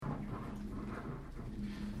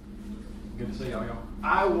Good to see y'all.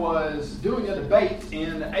 I was doing a debate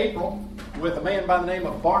in April with a man by the name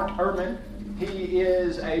of Bart Ehrman. He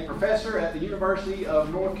is a professor at the University of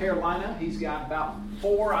North Carolina. He's got about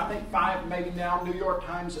 5 maybe now, New York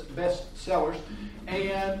Times bestsellers.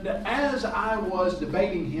 And as I was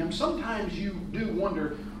debating him, sometimes you do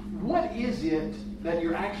wonder, what is it that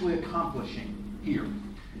you're actually accomplishing here?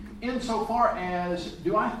 Insofar as,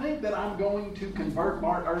 do I think that I'm going to convert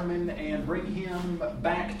Bart Ehrman and bring him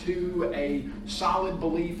back to a solid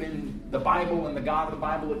belief in the Bible and the God of the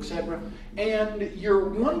Bible, etc.? And you're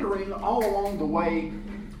wondering all along the way,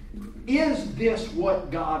 is this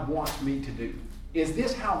what God wants me to do? Is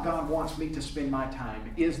this how God wants me to spend my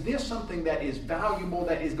time? Is this something that is valuable,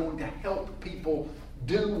 that is going to help people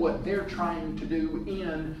do what they're trying to do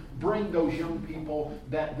in bring those young people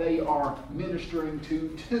that they are ministering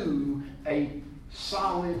to a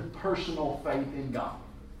solid personal faith in God?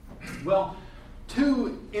 Well,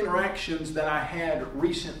 2 interactions that I had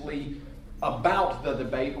recently about the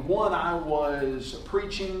debate. One, I was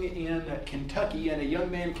preaching in Kentucky, and a young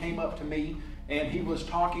man came up to me and he was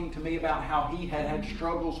talking to me about how he had had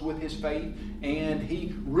struggles with his faith, and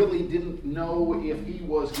he really didn't know if he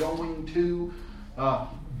was going to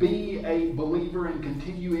be a believer and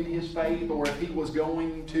continue in his faith, or if he was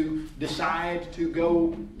going to decide to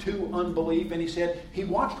go to unbelief. And he said he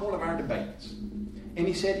watched one of our debates, and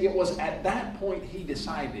he said it was at that point he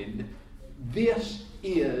decided, this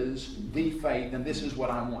is the faith and this is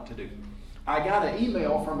what I want to do. I got an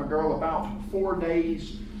email from a girl about 4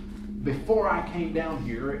 days before I came down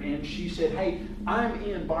here, and she said, hey, I'm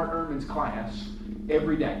in Bart Ehrman's class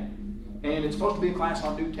every day. And it's supposed to be a class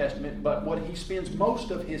on New Testament, but what he spends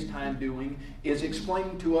most of his time doing is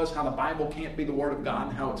explaining to us how the Bible can't be the Word of God,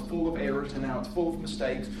 and how it's full of errors and how it's full of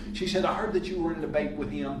mistakes. She said, I heard that you were in a debate with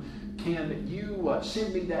him. Can you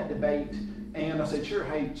send me that debate? And I said, sure.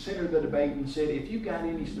 Hey, sent her the debate and said, if you've got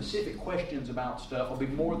any specific questions about stuff, I'll be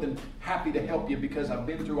more than happy to help you, because I've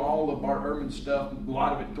been through all of Bart Ehrman's stuff, a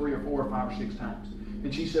lot of it 3 or 4 or 5 or 6 times.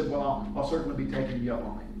 And she said, well, I'll certainly be taking you up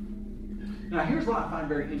on it. Now, here's what I find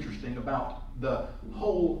very interesting about the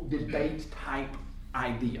whole debate type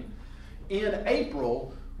idea. In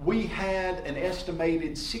April, we had an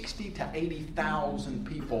estimated 60 to 80,000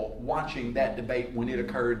 people watching that debate when it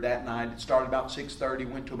occurred that night. It started about 6:30,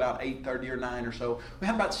 went to about 8:30 or 9 or so. We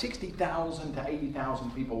had about 60,000 to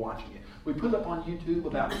 80,000 people watching it. We put it up on YouTube,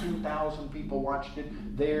 about 10,000 people watched it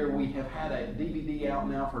there. We have had a DVD out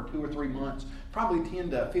now for 2 or 3 months. Probably 10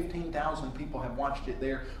 to 15,000 people have watched it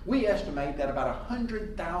there. We estimate that about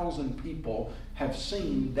 100,000 people have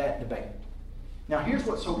seen that debate. Now, here's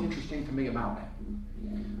what's so interesting to me about that.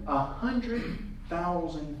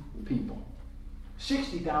 100,000 people.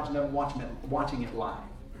 60,000 of them watching it live.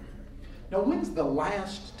 Now, when's the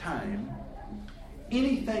last time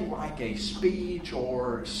anything like a speech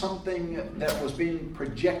or something that was being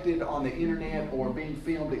projected on the internet or being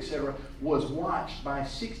filmed, etc., was watched by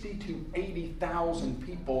 60 to 80,000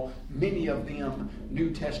 people, many of them New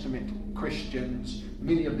Testament Christians,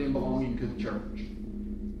 many of them belonging to the church?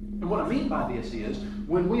 And what I mean by this is,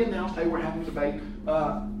 when we announced, hey, we're having a debate,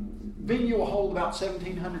 venue will hold about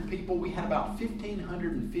 1,700 people. We had about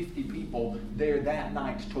 1,550 people there that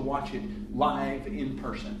night to watch it live in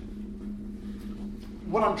person.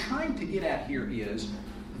 What I'm trying to get at here is,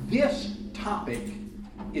 this topic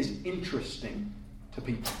is interesting to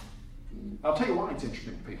people. I'll tell you why it's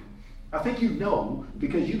interesting to people. I think you know,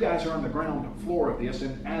 because you guys are on the ground floor of this,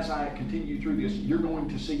 and as I continue through this, you're going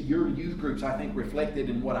to see your youth groups, I think, reflected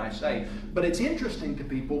in what I say. But it's interesting to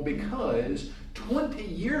people because 20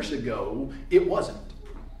 years ago, it wasn't.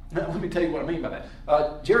 Now, let me tell you what I mean by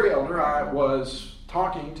that. Jerry Elder, I was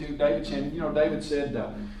talking to David Shannon. David said,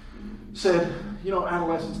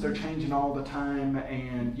 adolescents, they're changing all the time,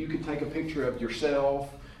 and you could take a picture of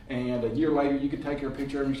yourself, and a year later you could take a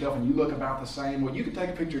picture of yourself and you look about the same. Well, you could take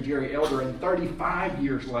a picture of Jerry Elder, and 35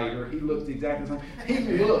 years later he looks exactly the same.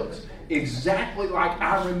 He looks exactly like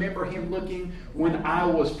I remember him looking when I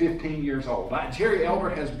was 15 years old. Jerry Elder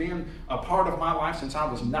has been a part of my life since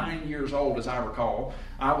I was 9 years old, as I recall.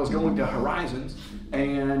 I was going to Horizons,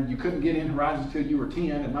 and you couldn't get in Horizons until you were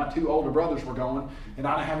 10, and my 2 older brothers were going, and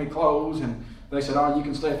I didn't have any clothes, and they said, oh, you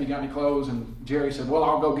can stay if you got any clothes. And Jerry said, well,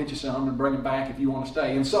 I'll go get you some and bring them back if you want to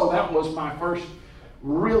stay. And so that was my first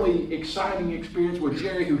really exciting experience with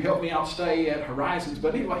Jerry, who helped me out stay at Horizons.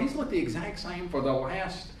 But anyway, he's looked the exact same for the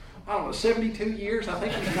last, 72 years. I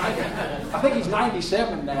think he's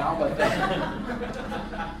 97 now. But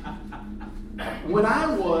when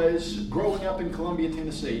I was growing up in Columbia,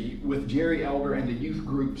 Tennessee, with Jerry Elder and the youth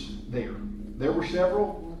groups there were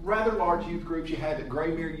several rather large youth groups. You had the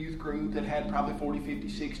Graymere youth group that had probably 40, 50,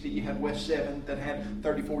 60. You had West 7th that had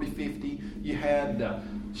 30, 40, 50. You had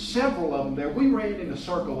several of them there. We ran in a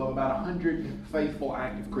circle of about 100 faithful,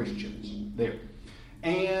 active Christians there.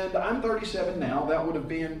 And I'm 37 now. That would have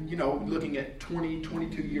been, looking at 20,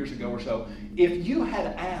 22 years ago or so. If you had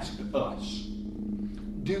asked us,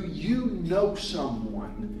 do you know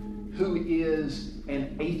someone who is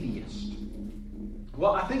an atheist?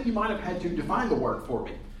 Well, I think you might have had to define the word for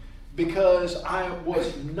me, because I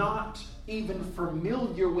was not even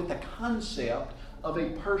familiar with the concept of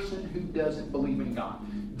a person who doesn't believe in God.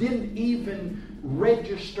 Didn't even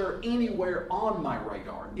register anywhere on my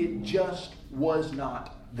radar. It just was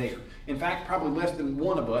not there. In fact, probably less than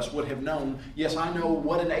one of us would have known, yes, I know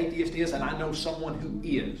what an atheist is, and I know someone who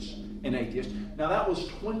is an atheist. Now, that was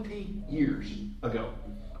 20 years ago.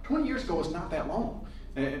 20 years ago is not that long.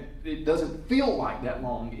 It doesn't feel like that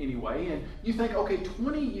long anyway. And you think, okay,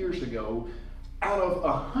 20 years ago, out of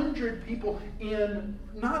 100 people in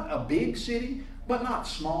not a big city, but not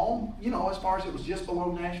small, as far as it was just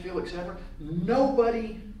below Nashville, etc.,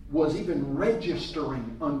 nobody was even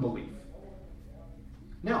registering unbelief.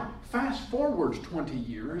 Now, fast forward 20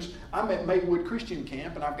 years, I'm at Maywood Christian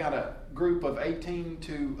Camp, and I've got a group of 15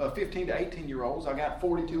 to 18-year-olds. I got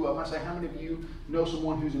 42 of them. I say, how many of you know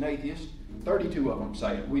someone who's an atheist? 32 of them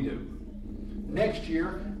say it. We do. Next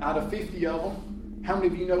year, out of 50 of them, how many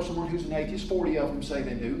of you know someone who's an atheist? 40 of them say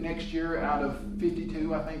they do. Next year, out of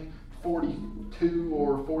 52, I think 42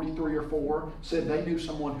 or 43 or 4 said they knew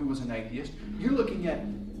someone who was an atheist. You're looking at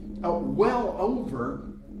well over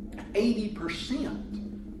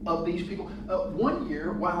 80% of these people. One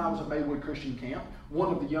year, while I was at Maywood Christian Camp,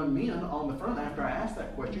 one of the young men on the front, after I asked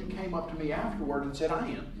that question, came up to me afterward and said, I'm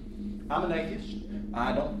an atheist.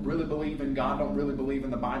 I don't really believe in God, don't really believe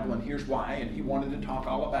in the Bible, and here's why. And he wanted to talk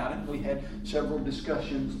all about it. We had several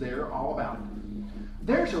discussions there all about it.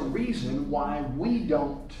 There's a reason why we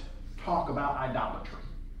don't talk about idolatry.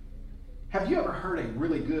 Have you ever heard a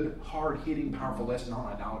really good, hard-hitting, powerful lesson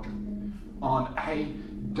on idolatry? On, hey,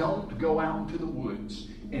 don't go out into the woods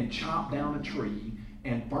and chop down a tree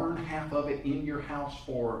and burn half of it in your house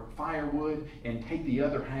for firewood and take the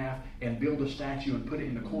other half and build a statue and put it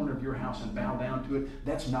in the corner of your house and bow down to it.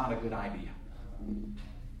 That's not a good idea.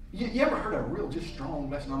 You ever heard a real just strong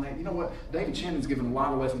lesson on that? You know what? David Shannon's given a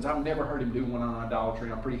lot of lessons. I've never heard him do one on idolatry,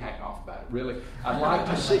 and I'm pretty hacked off about it, really. I'd like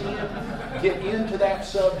to see him get into that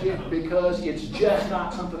subject because it's just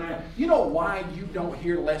not something You know why you don't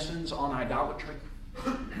hear lessons on idolatry?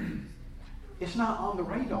 It's not on the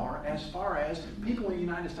radar as far as people in the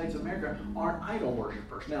United States of America aren't idol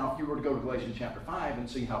worshipers. Now, if you were to go to Galatians chapter 5 and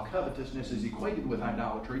see how covetousness is equated with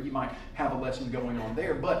idolatry, you might have a lesson going on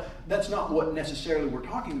there. But that's not what necessarily we're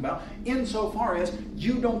talking about, insofar as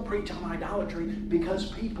you don't preach on idolatry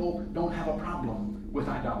because people don't have a problem with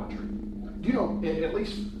idolatry. You know, at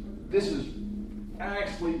least this is,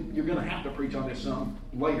 actually, you're going to have to preach on this some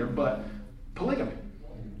later, but polygamy.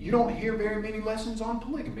 You don't hear very many lessons on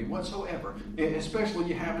polygamy whatsoever, especially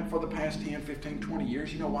you haven't for the past 10, 15, 20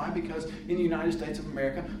 years. You know why? Because in the United States of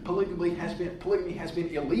America, polygamy has been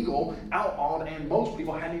illegal, outlawed, and most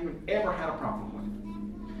people hadn't even ever had a problem with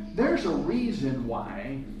it. There's a reason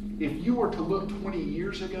why, if you were to look 20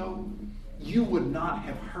 years ago, you would not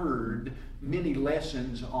have heard many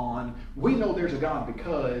lessons on, we know there's a God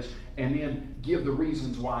because, and then give the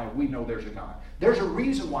reasons why we know there's a God. There's a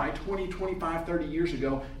reason why 20, 25, 30 years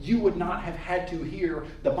ago, you would not have had to hear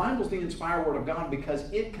the Bible's the inspired Word of God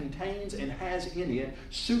because it contains and has in it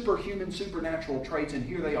superhuman, supernatural traits, and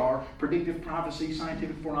here they are, predictive prophecy,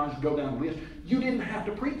 scientific foreknowledge, go down the list. You didn't have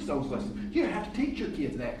to preach those lessons. You didn't have to teach your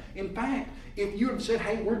kids that. In fact, if you had said,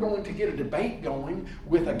 hey, we're going to get a debate going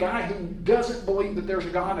with a guy who doesn't believe that there's a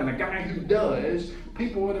God and a guy who does,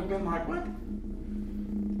 people would have been like, what?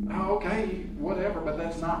 Oh, okay, whatever, but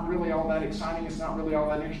that's not really all that exciting. It's not really all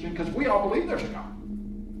that interesting because we all believe there's a God.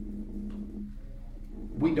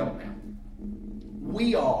 We don't now.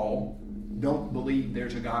 We all don't believe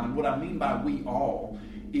there's a God. And what I mean by we all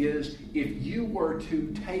is if you were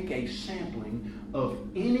to take a sampling of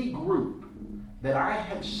any group that I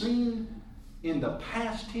have seen in the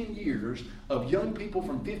past 10 years of young people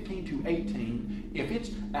from 15 to 18, if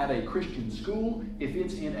it's at a Christian school, if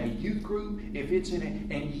it's in a youth group, if it's in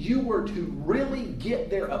a, and you were to really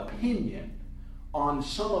get their opinion on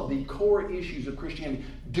some of the core issues of Christianity,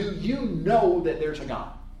 do you know that there's a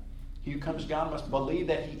God? He who comes to God must believe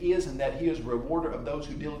that He is and that He is a rewarder of those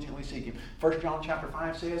who diligently seek Him. 1 John chapter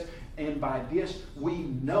 5 says, and by this we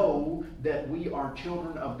know that we are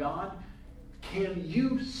children of God. Can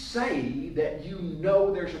you say that you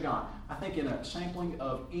know there's a God? I think in a sampling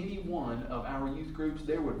of any one of our youth groups,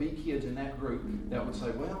 there would be kids in that group that would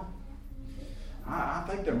say, well, I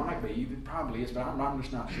think there might be. It probably is, but I'm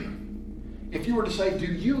just not sure. If you were to say, do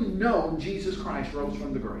you know Jesus Christ rose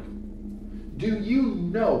from the grave? Do you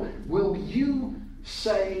know? Will you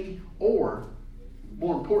say, or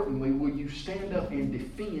more importantly, will you stand up and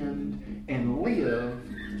defend and live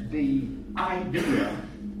the idea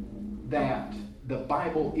that the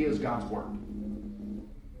Bible is God's Word?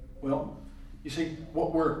 Well, you see,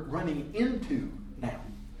 what we're running into now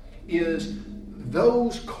is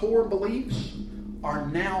those core beliefs are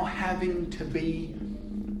now having to be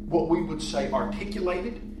what we would say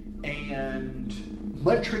articulated and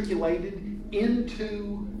matriculated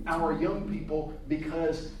into our young people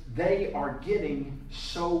because they are getting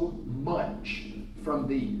so much from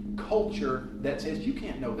the culture that says you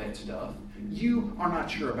can't know that stuff. You are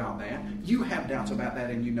not sure about that. You have doubts about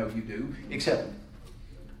that and you know you do, etc.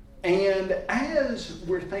 And as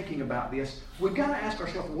we're thinking about this, we've got to ask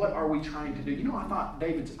ourselves, what are we trying to do? You know, I thought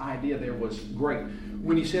David's idea there was great.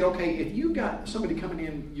 When he said, okay, if you've got somebody coming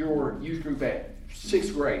in your youth group at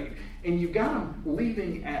 6th grade, and you've got them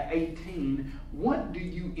leaving at 18, what do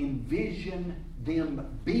you envision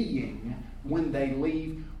them being when they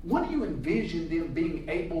leave? What do you envision them being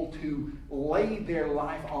able to lay their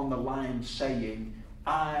life on the line saying,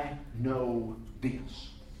 I know this?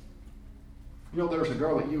 You know, there's a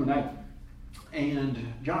girl at UNA,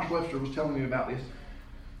 and Josh Webster was telling me about this.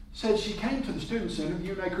 Said she came to the student center, the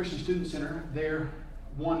UNA Christian Student Center, there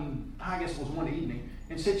one evening,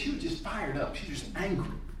 and said she was just fired up. She was just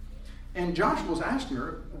angry. And Josh was asking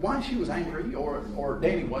her why she was angry, or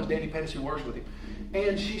Danny Pettis, who works with him.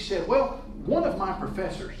 And she said, well, one of my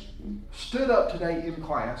professors stood up today in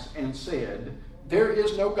class and said, there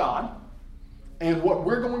is no God, and what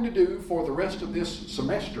we're going to do for the rest of this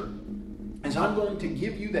semester is I'm going to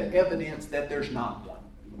give you the evidence that there's not one.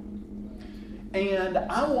 And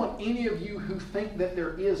I want any of you who think that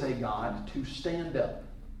there is a God to stand up.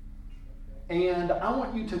 And I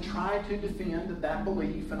want you to try to defend that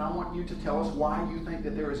belief, and I want you to tell us why you think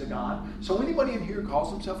that there is a God. So anybody in here who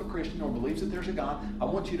calls himself a Christian or believes that there's a God, I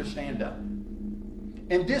want you to stand up.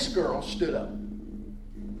 And this girl stood up.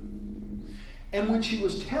 And when she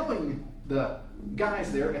was telling the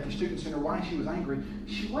guys there at the student center why she was angry,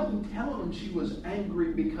 she wasn't telling them she was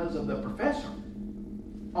angry because of the professor.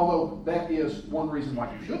 Although that is one reason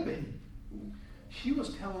why you should be. She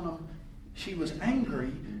was telling them she was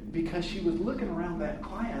angry because she was looking around that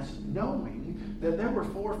class knowing that there were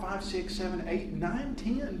 4, 5, 6, 7, 8, 9,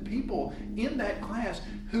 10 people in that class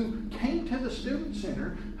who came to the student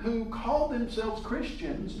center, who called themselves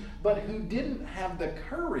Christians, but who didn't have the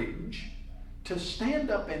courage to stand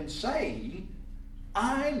up and say,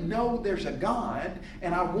 I know there's a God,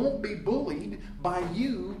 and I won't be bullied by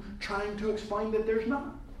you trying to explain that there's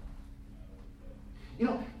not. You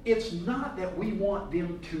know, it's not that we want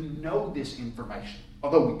them to know this information,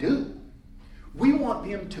 although we do. We want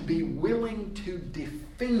them to be willing to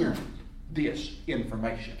defend this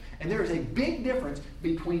information. And there is a big difference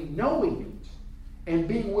between knowing it and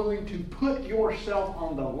being willing to put yourself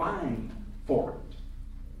on the line for it.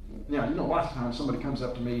 Now, you know, lots of times somebody comes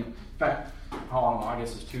up to me, in fact, I don't know, I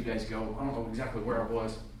guess it's 2 days ago, I don't know exactly where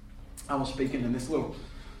I was speaking, and this little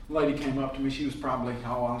lady came up to me. She was probably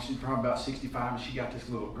about 65, and she got this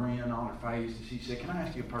little grin on her face, and she said, can I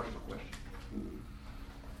ask you a personal question?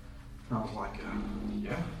 And I was like,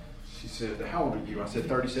 yeah. She said, how old are you? I said,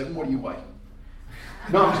 37. What do you weigh?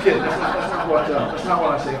 No, I'm just kidding. That's not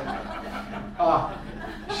what I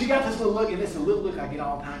said. She got this little look, and it's a little look I get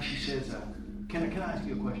all the time. She says, can I ask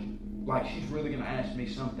you a question? Like she's really going to ask me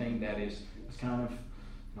something that is kind of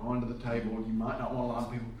under the table. You might not want a lot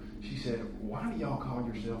of people. She said, why do y'all call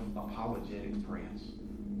yourself Apologetics Press?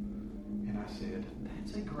 And I said,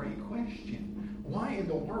 that's a great question. Why in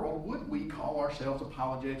the world would we call ourselves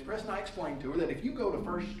Apologetics Press? And I explained to her that if you go to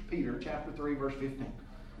 1 Peter chapter 3, verse 15,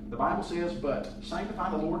 the Bible says, but sanctify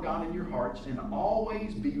the Lord God in your hearts and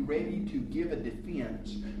always be ready to give a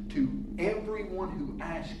defense to everyone who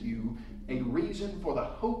asks you a reason for the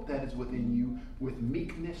hope that is within you with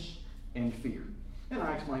meekness and fear. And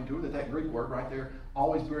I explained to her that Greek word right there,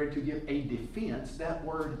 always be ready to give a defense. That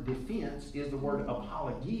word defense is the word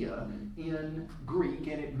apologia in Greek,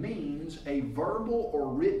 and it means a verbal or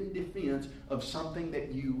written defense of something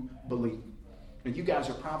that you believe. And you guys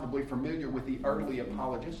are probably familiar with the early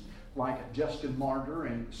apologists, like Justin Martyr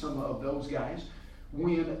and some of those guys.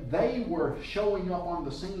 When they were showing up on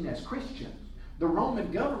the scene as Christians, the Roman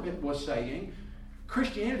government was saying,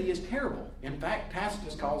 Christianity is terrible. In fact,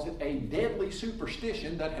 Tacitus calls it a deadly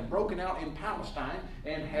superstition that had broken out in Palestine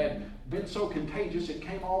and had been so contagious it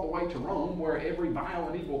came all the way to Rome, where every vile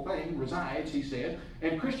and evil thing resides, he said.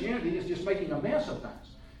 And Christianity is just making a mess of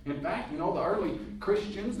things. In fact, the early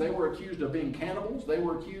Christians, they were accused of being cannibals. They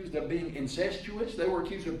were accused of being incestuous. They were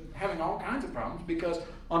accused of having all kinds of problems because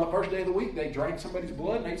on the first day of the week, they drank somebody's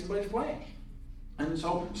blood and ate somebody's flesh. And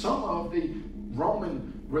so some of the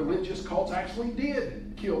Roman religious cults actually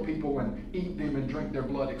did kill people and eat them and drink their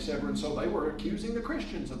blood, etc. And so they were accusing the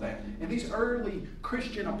Christians of that. And these early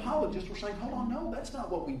Christian apologists were saying, hold on, no, that's not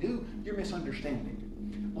what we do. You're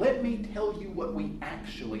misunderstanding. Let me tell you what we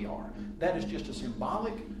actually are. That is just a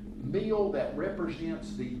symbolic meal that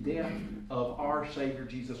represents the death of our Savior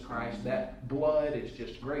Jesus Christ. That blood is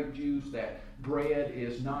just grape juice. That bread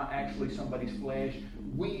is not actually somebody's flesh.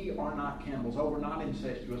 We are not cannibals. Oh, we're not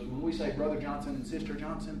incestuous. When we say Brother Johnson and Sister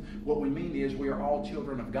Johnson, what we mean is we are all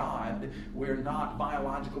children of God. We're not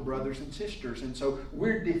biological brothers and sisters. And so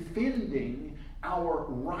we're defending our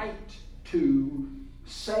right to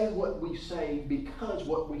say what we say because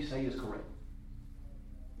what we say is correct.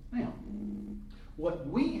 Now, what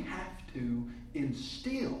we have to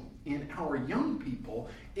instill in our young people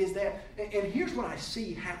is that, and here's what I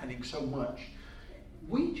see happening so much,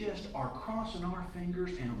 we just are crossing our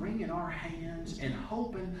fingers and wringing our hands and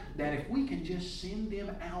hoping that if we can just send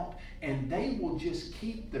them out and they will just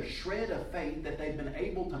keep the shred of faith that they've been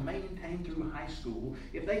able to maintain through high school,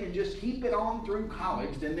 if they can just keep it on through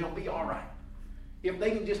college, then they'll be all right. If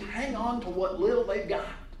they can just hang on to what little they've got.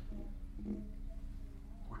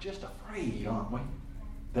 We're just afraid, aren't we,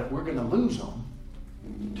 that we're going to lose them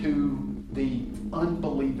to the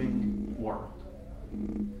unbelieving world.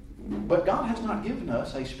 But God has not given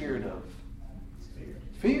us a spirit of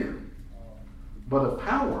fear, but of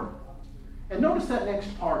power. And notice that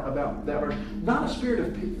next part about that verse. Not a spirit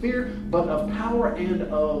of fear, but of power and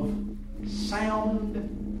of sound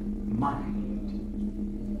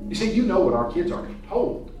mind. You see, you know what our kids are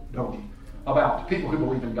told, don't you? About people who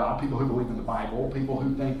believe in God, people who believe in the Bible, people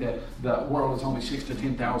who think that the world is only 6,000 to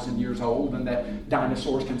 10,000 years old and that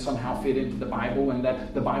dinosaurs can somehow fit into the Bible and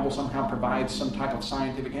that the Bible somehow provides some type of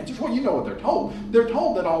scientific answers. Well, you know what they're told. They're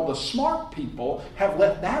told that all the smart people have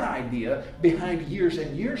left that idea behind years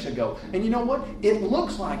and years ago. And you know what? It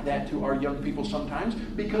looks like that to our young people sometimes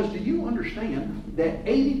because do you understand that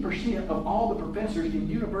 80% of all the professors in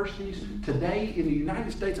universities today in the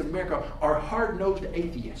United States of America are hard-nosed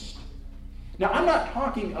atheists? Now, I'm not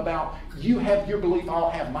talking about you have your belief,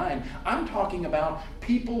 I'll have mine. I'm talking about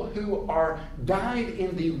people who are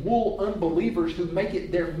dyed-in-the-wool unbelievers who make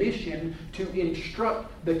it their mission to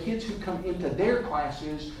instruct the kids who come into their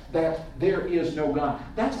classes that there is no God.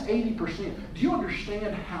 That's 80%. Do you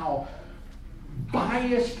understand how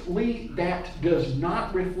biasedly that does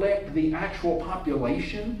not reflect the actual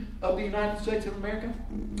population of the United States of America?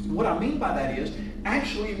 What I mean by that is,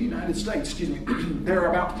 actually in the United States, there are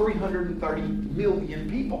about 330 million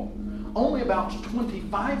people. Only about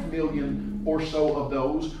 25 million or so of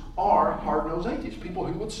those are hard-nosed atheists. People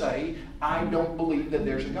who would say, I don't believe that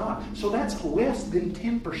there's a God. So that's less than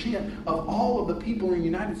 10% of all of the people in the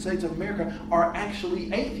United States of America are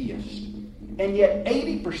actually atheists. And yet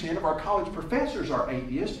 80% of our college professors are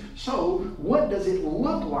atheists. So what does it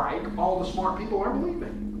look like all the smart people are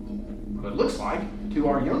believing? Well, it looks like to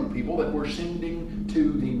our young people that we're sending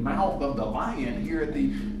to the mouth of the lion here at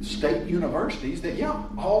the state universities that, yeah,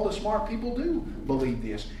 all the smart people do believe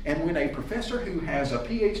this. And when a professor who has a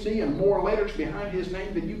PhD and more letters behind his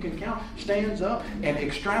name than you can count stands up and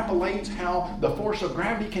extrapolates how the force of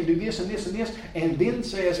gravity can do this and this and this, and then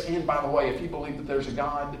says, and by the way, if you believe that there's a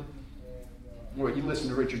God, well, you listen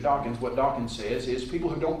to Richard Dawkins, what Dawkins says is people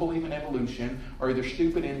who don't believe in evolution are either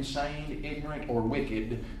stupid, insane, ignorant, or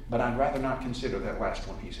wicked, but I'd rather not consider that last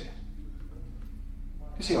one, he said.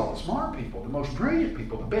 You see, all the smart people, the most brilliant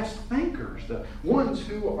people, the best thinkers, the ones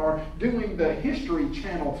who are doing the History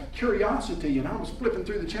Channel Curiosity, and I was flipping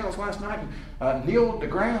through the channels last night, and Neil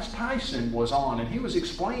deGrasse Tyson was on, and he was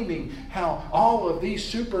explaining how all of these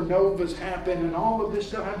supernovas happen and all of this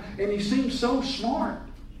stuff happen, and he seems so smart.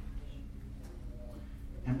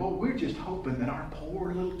 And boy, we're just hoping that our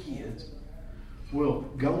poor little kids will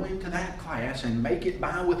go into that class and make it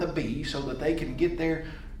by with a B so that they can get their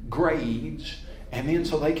grades and then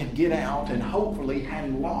so they can get out and hopefully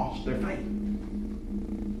hadn't lost their faith.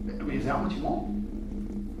 I mean, is that what you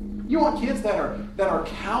want? You want kids that are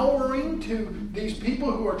cowering to these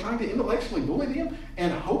people who are trying to intellectually bully them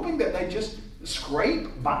and hoping that they just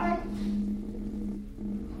scrape by?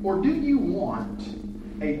 Or do you want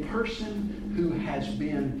a person who has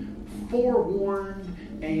been forewarned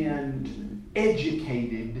and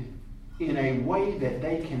educated in a way that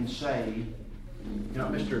they can say,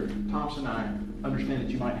 Mr. Thompson, I understand that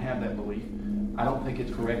you might have that belief. I don't think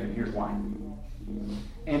it's correct, and here's why.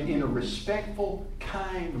 And in a respectful,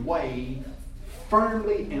 kind way,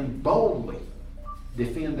 firmly and boldly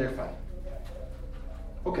defend their faith.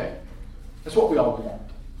 Okay, that's what we all want.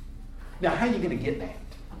 Now, how are you going to get that?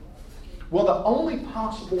 Well, the only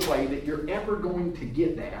possible way that you're ever going to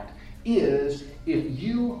get that is if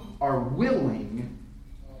you are willing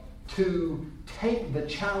to take the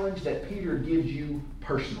challenge that Peter gives you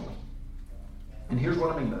personally. And here's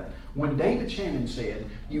what I mean by that. When David Shannon said,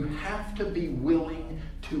 you have to be willing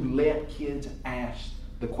to let kids ask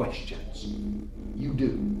the questions. You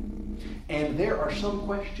do. And there are some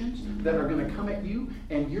questions that are going to come at you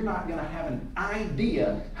and you're not going to have an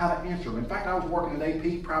idea how to answer them. In fact, I was working at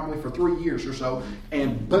AP probably for 3 years or so,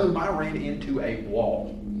 and boom, I ran into a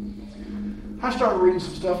wall. I started reading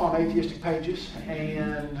some stuff on atheistic pages,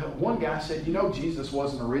 and one guy said, Jesus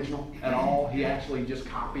wasn't original at all. He actually just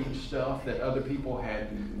copied stuff that other people had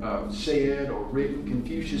said or written.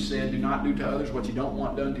 Confucius said, do not do to others what you don't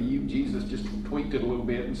want done to you. Jesus just tweaked it a little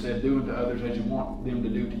bit and said, do unto others as you want them to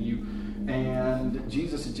do to you. And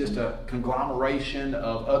Jesus is just a conglomeration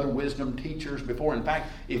of other wisdom teachers before. In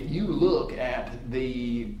fact, if you look at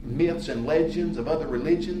the myths and legends of other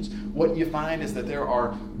religions, what you find is that there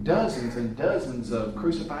are dozens and dozens of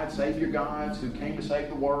crucified Savior gods who came to save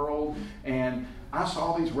the world. And I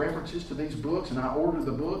saw these references to these books, and I ordered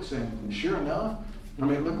the books, and sure enough,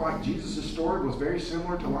 it looked like Jesus' story was very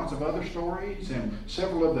similar to lots of other stories, and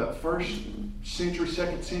several of the first century,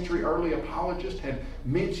 second century early apologists had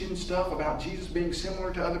mentioned stuff about Jesus being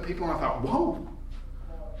similar to other people, and I thought, whoa,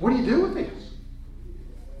 what do you do with this?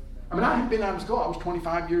 I had been out of school. I was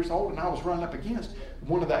 25 years old, and I was running up against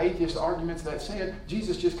one of the atheist arguments that said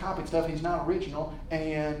Jesus just copied stuff, he's not original,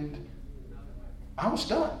 and I was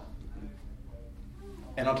stunned.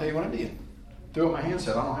 And I'll tell you what I did. Threw up my hand and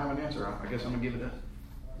said, I don't have an answer. I guess I'm going to give it up.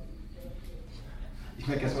 You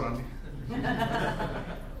think that's what I'm doing?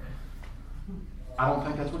 I don't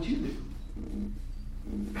think that's what you do.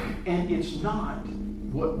 And it's not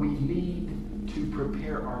what we need to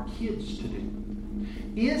prepare our kids to do.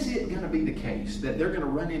 Is it going to be the case that they're going to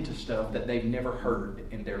run into stuff that they've never heard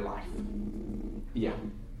in their life? Yeah.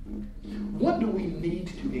 What do we need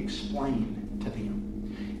to explain to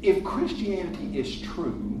them? If Christianity is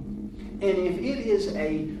true, and if it is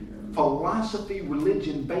a philosophy,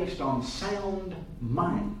 religion based on sound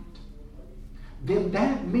mind, then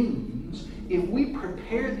that means if we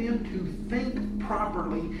prepare them to think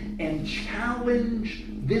properly and challenge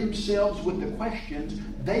themselves with the questions,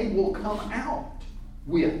 they will come out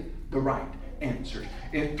with the right answers.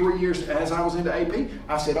 In 3 years, as I was into AP,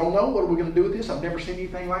 I said, oh no, what are we going to do with this? I've never seen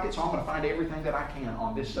anything like it, so I'm going to find everything that I can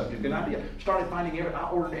on this subject. And I did. Started finding I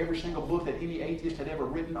ordered every single book that any atheist had ever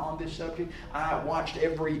written on this subject. I watched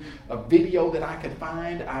every video that I could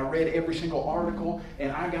find. I read every single article,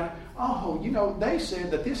 and I got, they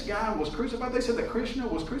said that this guy was crucified. They said that Krishna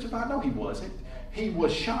was crucified. No, he wasn't. He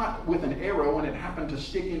was shot with an arrow and it happened to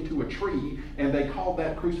stick into a tree, and they called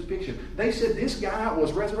that crucifixion. They said this guy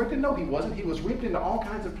was resurrected. No, he wasn't. He was ripped into all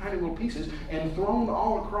kinds of tiny little pieces and thrown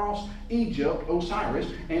all across Egypt, Osiris,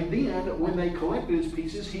 and then when they collected his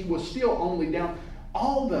pieces, he was still only down.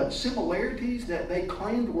 All the similarities that they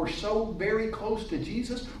claimed were so very close to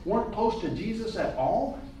Jesus weren't close to Jesus at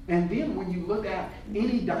all. And then when you look at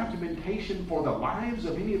any documentation for the lives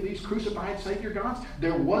of any of these crucified Savior gods,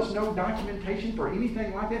 there was no documentation for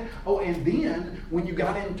anything like that. Oh, and then when you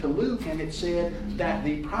got into Luke and it said that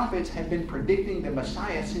the prophets had been predicting the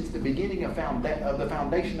Messiah since the beginning of the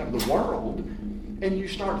foundation of the world, and you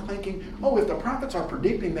start thinking, if the prophets are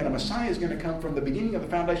predicting that a Messiah is going to come from the beginning of the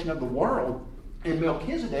foundation of the world, and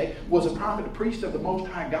Melchizedek was a prophet, a priest of the Most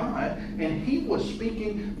High God, and he was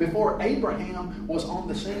speaking before Abraham was on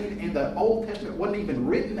the scene, and the Old Testament wasn't even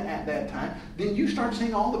written at that time. Then you start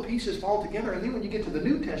seeing all the pieces fall together, and then when you get to the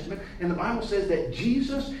New Testament, and the Bible says that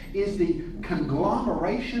Jesus is the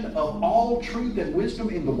conglomeration of all truth and wisdom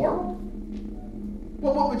in the world,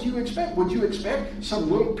 well, what would you expect? Would you expect some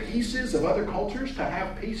little pieces of other cultures to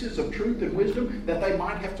have pieces of truth and wisdom that they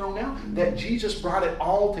might have thrown out? That Jesus brought it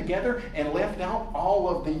all together and left out all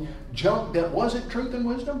of the junk that wasn't truth and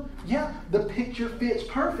wisdom? Yeah, the picture fits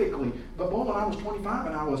perfectly. But boy, when I was 25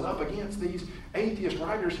 and I was up against these atheist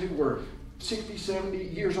writers who were 60, 70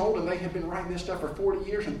 years old, and they had been writing this stuff for 40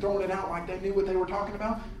 years and throwing it out like they knew what they were talking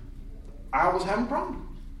about, I was having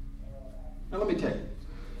problems. Now let me tell you.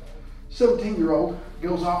 17-year-old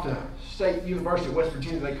goes off to State University of West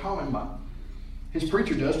Virginia. They call him up. His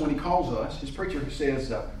preacher does when he calls us. His preacher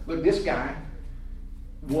says, look, this guy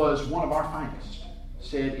was one of our finest.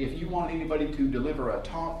 Said if you want anybody to deliver a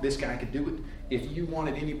talk, this guy could do it. If you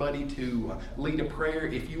wanted anybody to lead a prayer,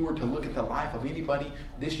 if you were to look at the life of anybody,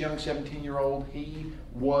 this young 17-year-old, he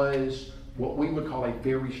was what we would call a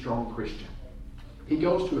very strong Christian. He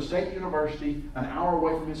goes to a state university an hour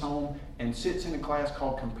away from his home and sits in a class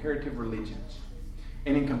called Comparative Religions.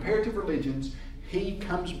 And in Comparative Religions, he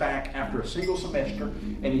comes back after a single semester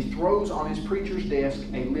and he throws on his preacher's desk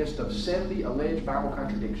a list of 70 alleged Bible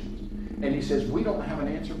contradictions. And he says, we don't have an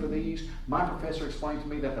answer for these. My professor explained to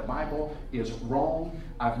me that the Bible is wrong.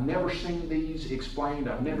 I've never seen these explained.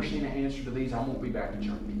 I've never seen an answer to these. I won't be back to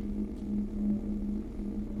church.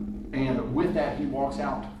 And with that, he walks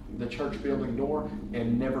out the church building door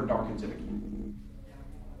and never darkens it again.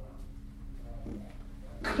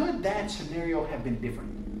 Could that scenario have been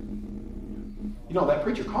different? You know, that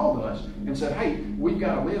preacher called us and said, hey, we've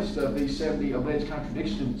got a list of these 70 alleged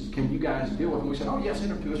contradictions. Can you guys deal with them? We said, oh, yes,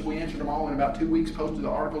 send them to us. We answered them all in about 2 weeks, posted the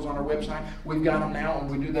articles on our website. We've got them now,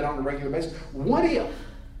 and we do that on a regular basis. What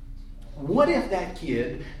if that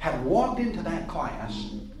kid had walked into that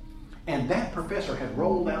class and that professor had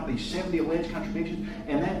rolled out these 70 alleged contradictions,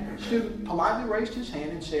 and that student politely raised his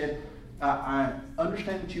hand and said, I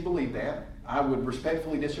understand that you believe that. I would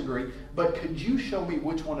respectfully disagree, but could you show me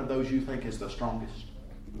which one of those you think is the strongest?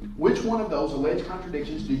 Which one of those alleged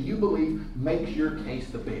contradictions do you believe makes your case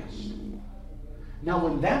the best? Now,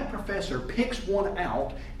 when that professor picks one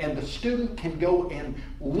out and the student can go and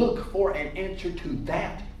look for an answer to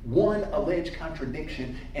that one alleged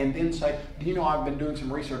contradiction and then say, do you know, I've been doing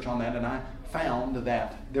some research on that and I found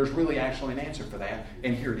that there's really actually an answer for that,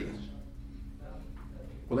 and here it is.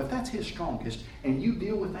 Well, if that's his strongest and you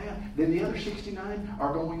deal with that, then the other 69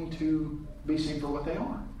 are going to be seen for what they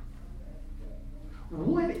are.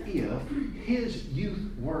 What if his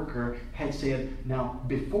youth worker had said, now,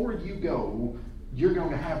 before you go, you're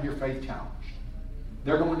going to have your faith challenged.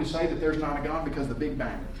 They're going to say that there's not a God because the Big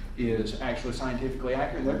Bang is actually scientifically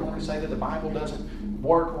accurate. They're going to say that the Bible doesn't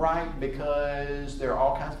work right because there are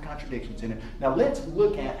all kinds of contradictions in it. Now, let's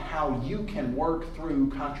look at how you can work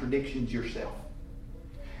through contradictions yourself.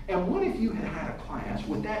 And what if you had had a class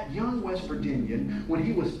with that young West Virginian when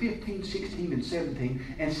he was 15, 16, and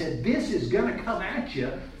 17 and said, this is going to come at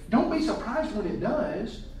you. Don't be surprised when it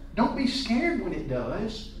does. Don't be scared when it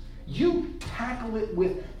does. You tackle it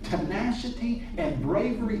with tenacity and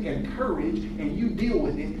bravery and courage, and you deal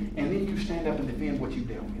with it, and then you stand up and defend what you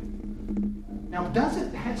dealt with. Now,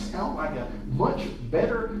 doesn't that sound like a much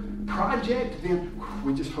better project than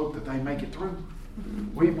we just hope that they make it through?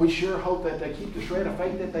 We sure hope that they keep the shred of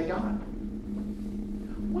faith that they got.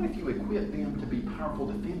 What if you equip them to be powerful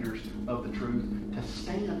defenders of the truth, to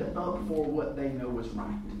stand up for what they know is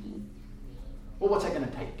right? Well, what's that going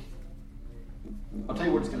to take? I'll tell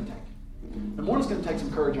you what it's going to take. Number one, it's going to take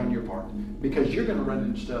some courage on your part, because you're going to run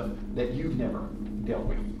into stuff that you've never dealt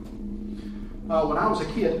with. When I was a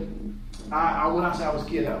kid, when I say I was a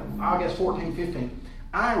kid, I guess 14, 15,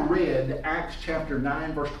 I read Acts chapter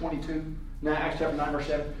 9, verse 22. Now, Acts chapter 9, verse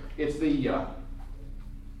 7. It's the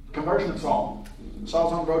conversion of Saul.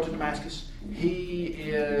 Saul's on the road to Damascus. He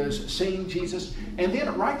is seeing Jesus. And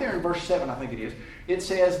then right there in verse 7, I think it is, it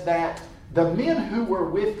says that the men who were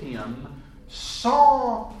with him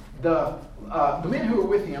saw the men who were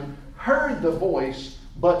with him heard the voice,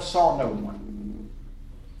 but saw no one.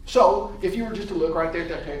 So, if you were just to look right there at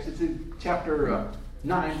that text, it's in chapter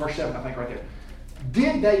 9, verse 7, I think right there.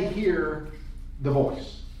 Did they hear the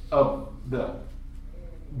voice of the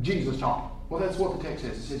Jesus talking? Well, that's what the text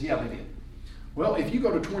says. It says, yeah, they did. Well, if you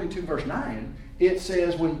go to 22 verse 9, it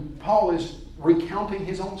says when Paul is recounting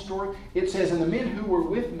his own story, it says, and the men who were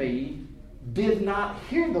with me did not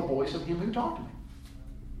hear the voice of him who talked to me.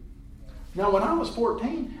 Now, when I was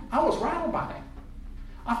 14, I was rattled by that.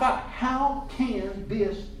 I thought, how can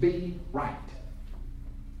this be right?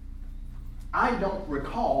 I don't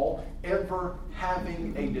recall ever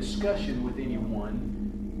having a discussion with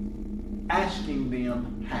anyone asking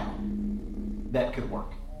them how that could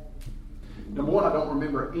work. Number one, I don't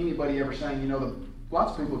remember anybody ever saying,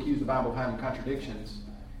 lots of people accuse the Bible of having contradictions.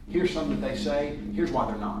 Here's some that they say. Here's why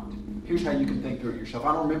they're not. Here's how you can think through it yourself.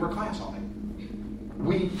 I don't remember a class on it.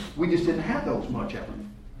 We just didn't have those much of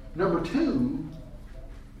them. Number two,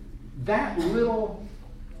 that little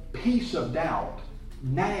piece of doubt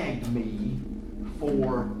nagged me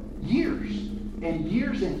for years and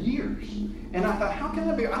years and years. And I thought, how can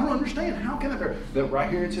that be? I don't understand. How can that be? Right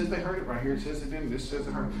here it says they heard it. Right here it says they didn't. This says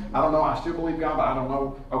they heard it. I don't know. I still believe God, but I don't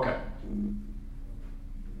know. Okay.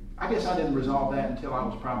 I guess I didn't resolve that until I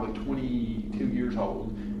was probably 22 years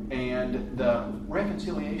old. And the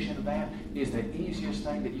reconciliation of that is the easiest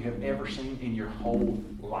thing that you have ever seen in your whole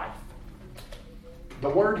life. The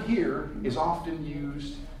word here is often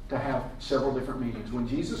used to have several different meanings. When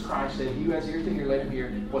Jesus Christ said, "He who has ears to hear, let him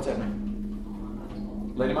hear," what's that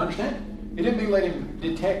mean? Let him understand it. It didn't mean let him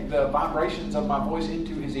detect the vibrations of my voice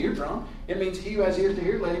into his eardrum. It means he who has ears to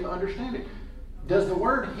hear, let him understand it. Does the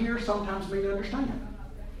word hear sometimes mean understand?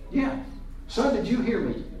 Yeah. Son, did you hear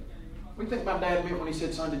me? What do you think my dad meant when he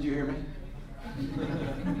said, "Son, did you hear me"?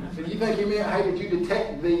 Did you think he meant, "Hey, did you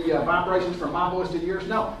detect the vibrations from my voice to yours"?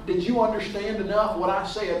 No. Did you understand enough what I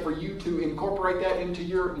said for you to incorporate that into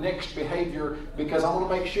your next behavior? Because I want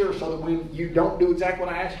to make sure so that when you don't do exactly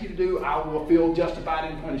what I ask you to do, I will feel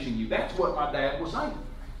justified in punishing you. That's what my dad was saying.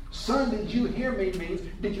 Son, did you hear me means,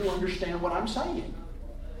 did you understand what I'm saying?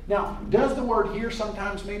 Now, does the word hear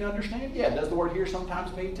sometimes mean understand? Yeah. Does the word hear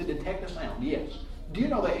sometimes mean to detect a sound? Yes. Do you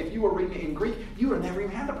know that if you were reading it in Greek, you would have never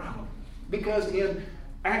even had the problem? Because in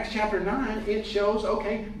Acts chapter 9, it shows,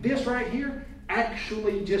 okay, this right here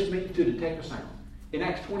actually just means to detect a sound. In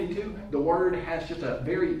Acts 22, the word has just a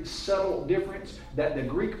very subtle difference that the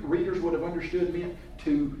Greek readers would have understood meant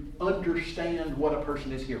to understand what a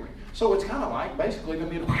person is hearing. So it's kind of like, basically, the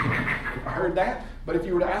men heard that, but if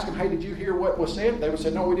you were to ask them, "Hey, did you hear what was said?" They would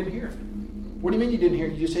say, "No, we didn't hear it." "What do you mean you didn't hear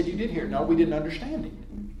it? You just said you did hear it." "No, we didn't understand it."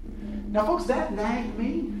 Now, folks, that nagged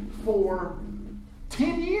me for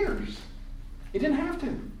 10 years. It didn't have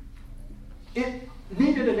to. It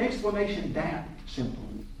needed an explanation that simple.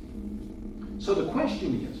 So the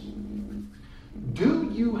question is,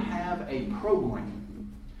 do you have a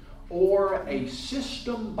program or a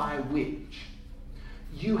system by which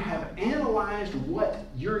you have analyzed what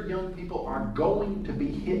your young people are going to be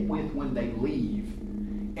hit with when they leave,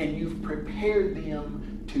 and you've prepared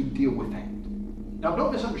them to deal with that? Now,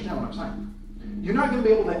 don't misunderstand what I'm saying. You're not going to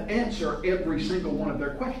be able to answer every single one of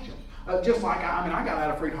their questions. Just like, I got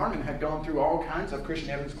out of Freed Harmon, had gone through all kinds of Christian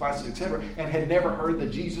evidence classes, etc., and had never heard the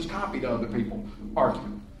Jesus copied to other people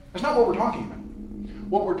argument. That's not what we're talking about.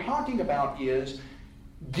 What we're talking about is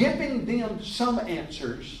giving them some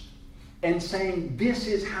answers and saying, this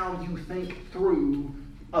is how you think through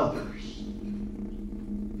others.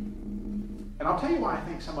 And I'll tell you why I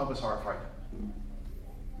think some of us are afraid.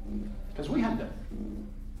 Because we haven't done it.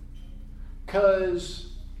 Because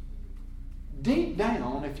deep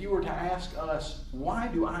down, if you were to ask us, why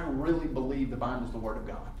do I really believe the Bible is the Word of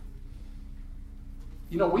God?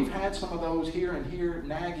 You know, we've had some of those here and here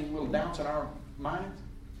nagging little doubts in our minds,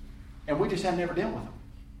 and we just have never dealt with them.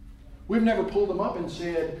 We've never pulled them up and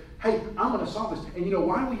said, "Hey, I'm going to solve this." And you know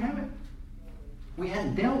why we haven't? We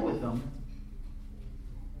hadn't dealt with them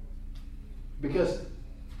because,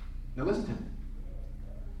 now listen to me,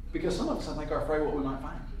 because some of us, I think, are afraid of what we might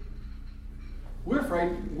find. We're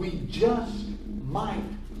afraid we just might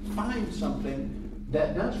find something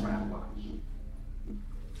that does rattle us.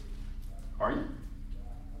 Are you?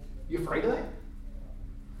 You afraid of that?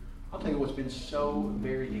 I'll tell you what's been so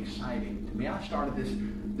very exciting to me. I started this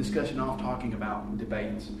discussion off talking about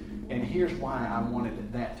debates, and here's why I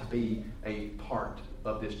wanted that to be a part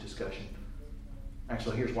of this discussion.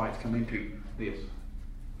 Actually, here's why it's come into this.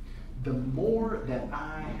 The more that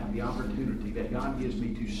I have the opportunity that God gives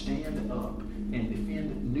me to stand up and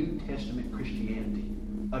defend New Testament Christianity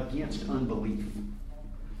against unbelief,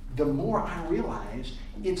 the more I realize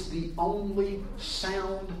it's the only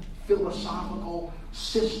sound philosophical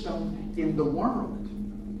system in the world.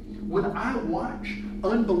 When I watch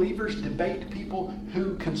unbelievers debate people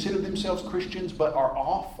who consider themselves Christians but are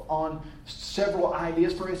off on several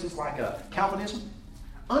ideas, for instance, like Calvinism,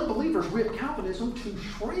 unbelievers rip Calvinism to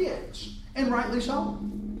shreds, and rightly so.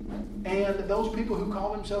 And those people who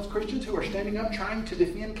call themselves Christians who are standing up trying to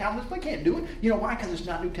defend Calvinism, they can't do it. You know why? Because it's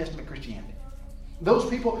not New Testament Christianity. Those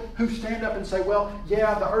people who stand up and say, well,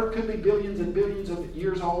 yeah, the earth could be billions and billions of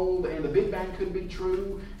years old, and the Big Bang could be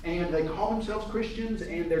true, and they call themselves Christians,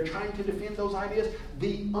 and they're trying to defend those ideas,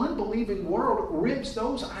 the unbelieving world rips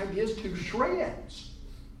those ideas to shreds.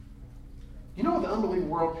 You know what the unbelieving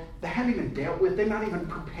world, they haven't even dealt with, they're not even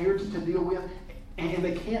prepared to deal with, and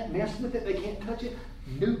they can't mess with it, they can't touch it?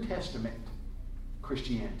 New Testament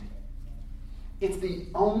Christianity. It's the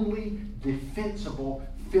only defensible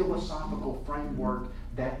philosophical framework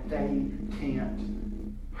that they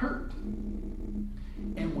can't hurt.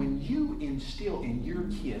 And when you instill in your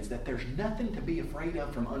kids that there's nothing to be afraid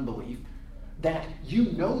of from unbelief, that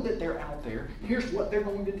you know that they're out there, here's what they're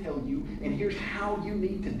going to tell you, and here's how you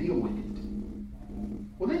need to deal with it.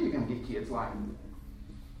 Well, then you're going to get kids like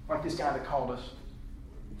this guy that called us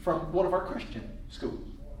from one of our Christian schools.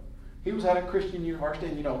 He was at a Christian university,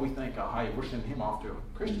 and we think, oh, hey, we're sending him off to a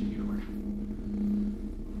Christian university.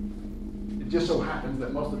 just so happens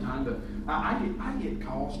that most of the time I get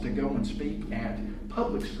calls to go and speak at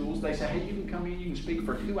public schools. They say, hey, you can come in, you can speak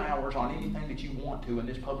for 2 hours on anything that you want to in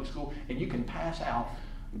this public school, and you can pass out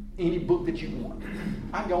any book that you want.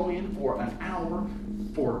 I go in for an hour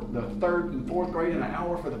for the 3rd and 4th grade and an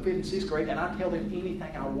hour for the 5th and 6th grade, and I tell them anything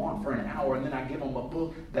I want for an hour, and then I give them a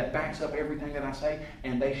book that backs up everything that I say,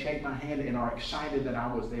 and they shake my hand and are excited that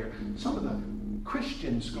I was there. Some of the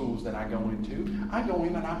Christian schools that I go into, I go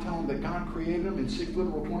in and I tell them that God created them in 6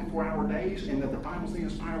 literal 24-hour days, and that the Bible's the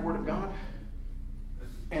inspired Word of God.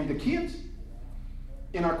 And the kids,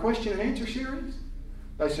 in our question and answer series,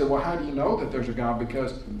 they said, well, how do you know that there's a God?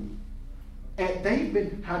 Because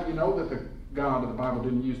how do you know that the God of the Bible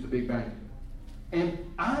didn't use the Big Bang? And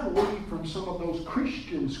I leave from some of those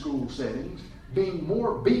Christian school settings being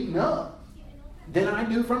more beaten up than I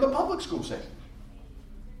do from the public school setting.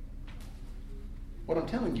 What I'm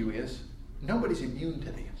telling you is, nobody's immune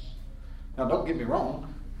to this. Now, don't get me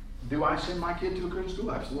wrong. Do I send my kid to a Christian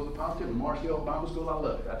school? Absolutely positive. Marshall Bible School, I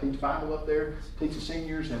love it. I teach Bible up there, teach the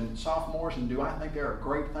seniors and sophomores, and do I think there are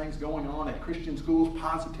great things going on at Christian schools?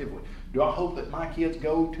 Positively. Do I hope that my kids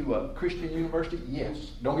go to a Christian university?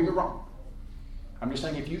 Yes. Don't get me wrong. I'm just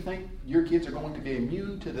saying, if you think your kids are going to be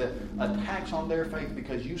immune to the attacks on their faith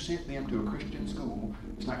because you sent them to a Christian school,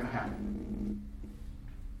 it's not going to happen.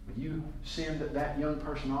 But you send that young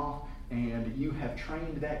person off, and you have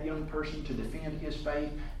trained that young person to defend his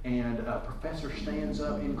faith, and a professor stands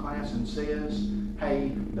up in class and says,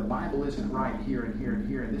 hey, the Bible isn't right here and here and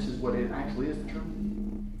here, and this is what it actually is the truth.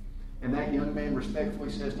 And that young man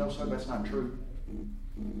respectfully says, no, sir, that's not true.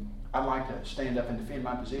 I'd like to stand up and defend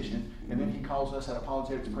my position. And then he calls us at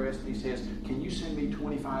Apologetics Press and he says, can you send me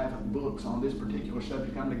 25 books on this particular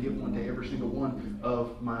subject? I'm going to give one to every single one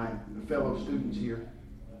of my fellow students here.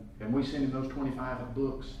 And we send him those 25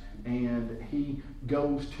 books. And he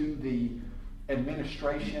goes to the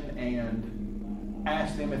administration and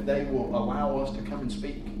asks them if they will allow us to come and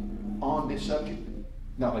speak on this subject.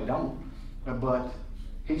 No, they don't. But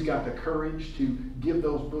he's got the courage to give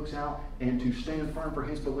those books out and to stand firm for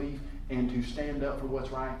his belief and to stand up for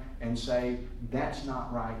what's right and say, that's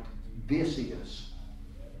not right. This is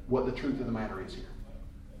what the truth of the matter is here.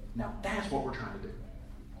 Now, that's what we're trying to do.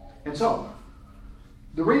 And so,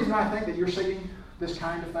 the reason I think that you're seeing this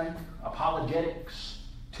kind of thing, apologetics,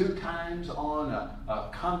 2 times on a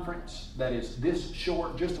conference that is this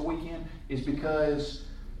short, just a weekend, is because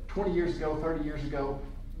 20 years ago, 30 years ago,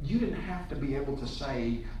 you didn't have to be able to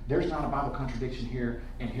say, there's not a Bible contradiction here,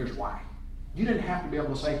 and here's why. You didn't have to be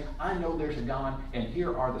able to say, I know there's a God, and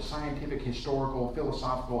here are the scientific, historical,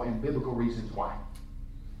 philosophical, and biblical reasons why.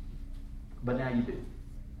 But now you do.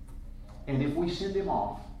 And if we send them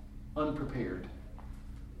off unprepared,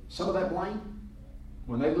 some of that blame,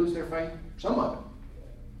 when they lose their faith, some of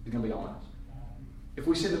it is going to be on us. If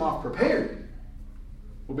we send them off prepared,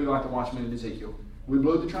 we'll be like the watchman in Ezekiel. We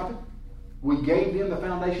blew the trumpet. We gave them the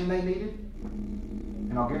foundation they needed.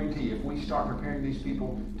 And I'll guarantee you, if we start preparing these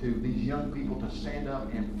young people to stand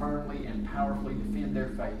up and firmly and powerfully defend their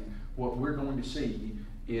faith, what we're going to see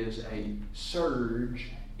is a surge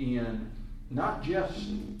in not just,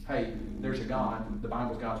 hey, there's a God, the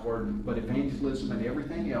Bible's God's Word, but evangelism and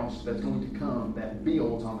everything else that's going to come that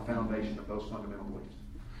builds on the foundation of those fundamental beliefs.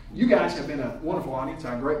 You guys have been a wonderful audience.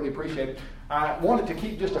 I greatly appreciate it. I wanted to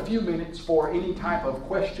keep just a few minutes for any type of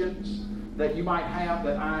questions that you might have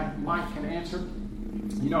that I can answer.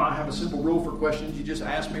 You know, I have a simple rule for questions. You just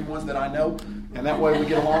ask me ones that I know, and that way we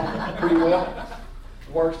get along pretty well.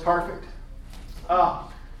 It works perfect.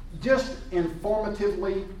 Just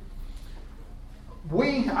informatively,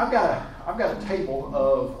 I've got a table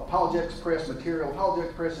of Apologetics Press material.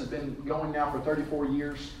 Apologetics Press has been going now for 34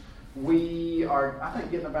 years. We are, I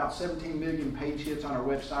think, getting about 17 million page hits on our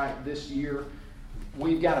website this year.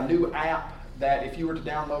 We've got a new app that if you were to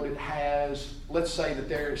download it has, let's say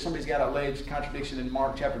that somebody's got a alleged contradiction in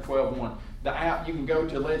Mark chapter 12:1. The app, you can go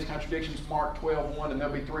to alleged contradictions, Mark 12:1, and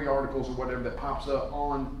there'll be 3 articles or whatever that pops up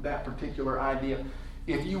on that particular idea.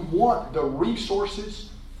 If you want the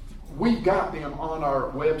resources, we've got them on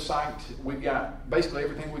our website. We've got, basically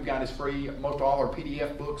everything we've got is free. Most all our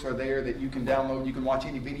PDF books are there that you can download. You can watch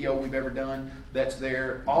any video we've ever done that's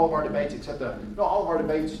there. All of our debates, all of our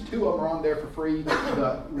debates, 2 of them are on there for free.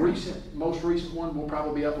 The most recent one, we'll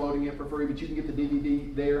probably be uploading it for free, but you can get the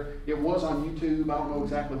DVD there. It was on YouTube. I don't know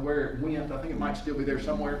exactly where it went. I think it might still be there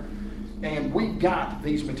somewhere. And we've got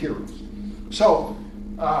these materials. So,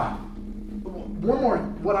 one more,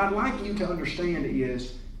 what I'd like you to understand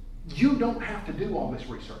is, you don't have to do all this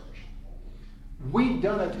research. We've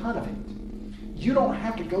done a ton of it. You don't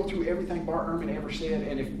have to go through everything Bart Ehrman ever said,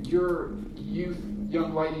 and if you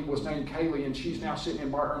young lady was named Kaylee, and she's now sitting in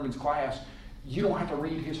Bart Ehrman's class. You don't have to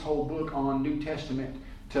read his whole book on New Testament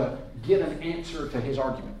to get an answer to his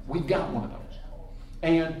argument. We've got one of those.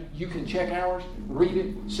 And you can check ours, read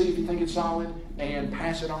it, see if you think it's solid, and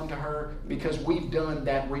pass it on to her because we've done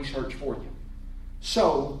that research for you.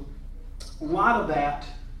 So, a lot of that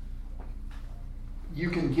you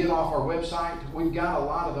can get off our website. We've got a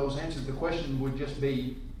lot of those answers. The question would just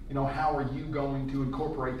be, how are you going to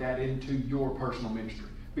incorporate that into your personal ministry?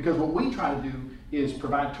 Because what we try to do is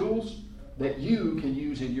provide tools that you can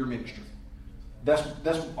use in your ministry. That's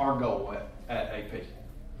our goal at AP.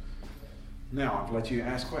 Now, I've let you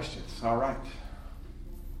ask questions. All right.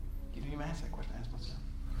 You didn't even ask that question. Ask myself.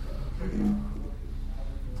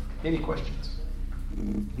 Any questions?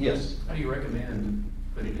 Yes. How do you recommend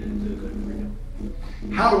putting it into the curriculum?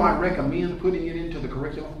 How do I recommend putting it into the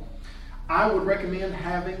curriculum? I would recommend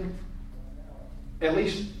having at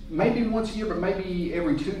least, maybe once a year, but maybe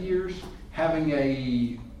every 2 years, having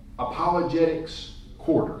a apologetics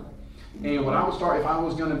quarter. And what I would start, if I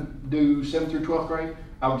was going to do 7th through 12th grade,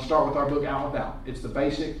 I would start with our book, Out Without. It's the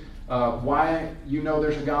basic, why you know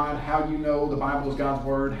there's a God, how you know the Bible is God's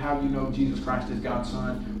Word, how you know Jesus Christ is God's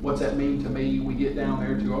Son, what's that mean to me? We get down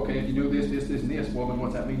there to, okay, if you do this, this, this, and this, well, then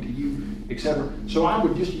what's that mean to you, etc. So I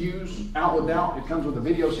would just use Out Without. It comes with a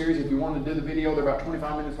video series. If you want to do the video, they're about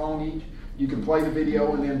 25 minutes long each. You can play the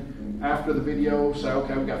video, and then after the video, say,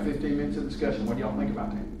 okay, we've got 15 minutes of discussion. What do y'all think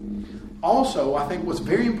about that? Also, I think what's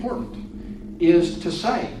very important is to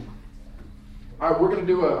say, all right, we're going to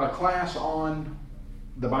do a class on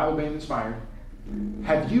the Bible being inspired.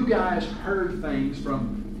 Have you guys heard things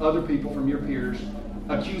from other people, from your peers,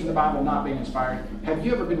 accusing the Bible of not being inspired? Have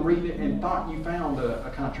you ever been reading it and thought you found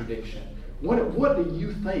a contradiction? What do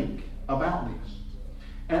you think about this?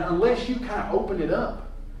 And unless you kind of open it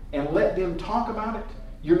up and let them talk about it,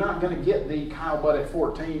 you're not going to get the Kyle Budd at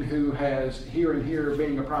 14 who has here and here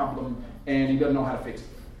being a problem and he doesn't know how to fix it.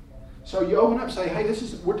 So you open up and say, hey,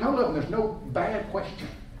 we're totally open. There's no bad question.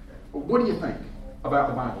 What do you think about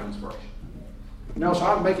the Bible inspiration? So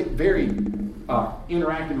I would make it very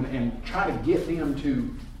interactive and try to get them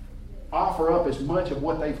to offer up as much of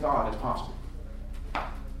what they thought as possible.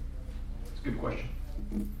 It's a good question.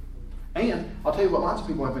 And I'll tell you what lots of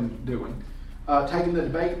people have been doing. Taking the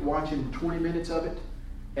debate, watching 20 minutes of it,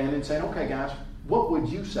 and then saying, okay, guys, what would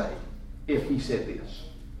you say if he said this?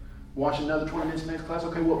 Watch another 20 minutes in the next class.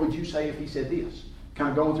 Okay, what would you say if he said this?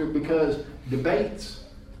 Kind of going through, because debates,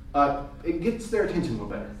 it gets their attention a little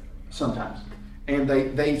better sometimes. And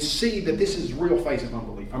they see that this is real face of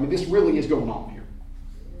unbelief. I mean, this really is going on here.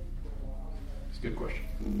 It's a good question.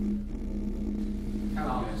 Kind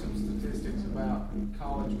of have some statistics about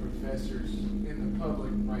college professors in the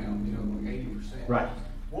public realm, like 80%. Right.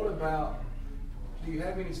 What about, do you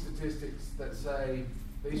have any statistics that say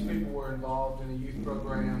these people were involved in a youth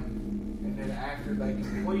program and then after they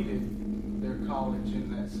completed their college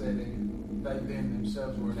in that setting, they then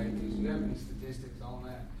themselves were an atheist? Do you have any statistics on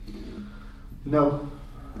that? No.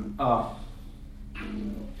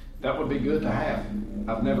 That would be good to have.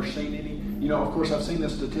 I've never seen any. Of course, I've seen the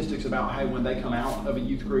statistics about, hey, when they come out of a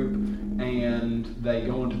youth group and they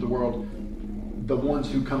go into the world, the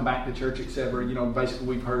ones who come back to church, etc., basically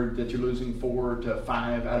we've heard that you're losing 4 to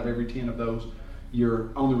 5 out of every 10 of those. You're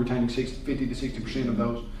only retaining 50 to 60% of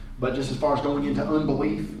those. But just as far as going into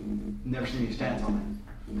unbelief, never seen any stats on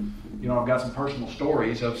that. I've got some personal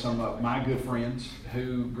stories of some of my good friends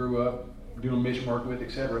who grew up doing mission work with,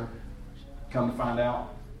 etc. Come to find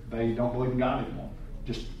out they don't believe in God anymore.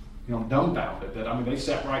 Just, dumbfounded. They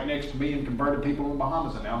sat right next to me and converted people in the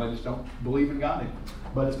Bahamas, and now they just don't believe in God anymore.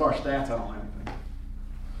 But as far as stats, I don't have anything.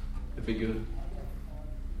 It'd be good.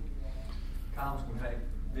 Kyle's going to have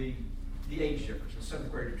the age difference, a 7th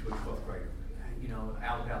grader to a 12th grader.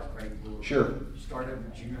 Out of house grade rule. Sure. You start over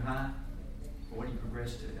junior high, or what do you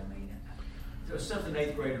progress to? So 7th and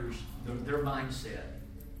 8th graders, their mindset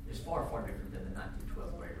is far, far different than the 9th and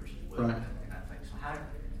 12th graders as well. Right. And I think so.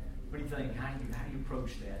 What do you think? How do you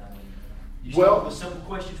approach that? You start with simple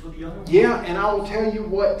questions with the younger ones? Yeah, and I will tell you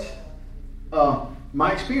what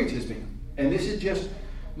my experience has been. And this is just,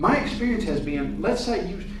 my experience has been, let's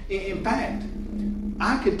say in fact,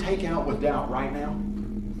 I could take Out with Doubt right now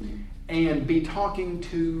and be talking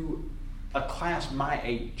to a class my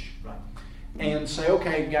age. Right. And say,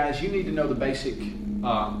 okay, guys, you need to know the basic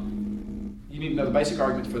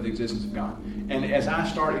arguments for the existence of God. And as I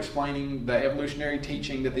start explaining the evolutionary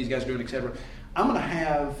teaching that these guys are doing, etc., I'm going to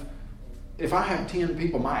have, if I have 10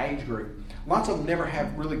 people my age group, lots of them never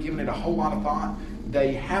have really given it a whole lot of thought.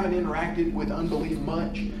 They haven't interacted with unbelief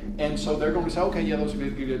much. And so they're going to say, okay, yeah, those are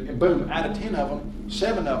good. And boom, out of 10 of them,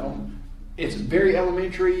 7 of them it's very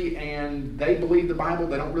elementary, and they believe the Bible.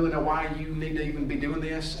 They don't really know why you need to even be doing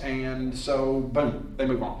this, and so boom, they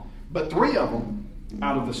move on. But 3 of them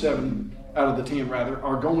out of the 10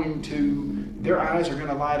 are going to, their eyes are going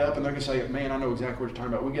to light up, and they're going to say, man, I know exactly what you're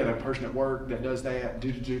talking about. We got a person at work that does that.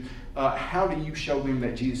 How do you show them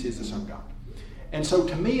that Jesus is the Son of God? And so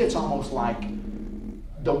to me, it's almost like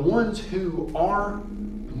the ones who are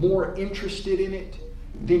more interested in it,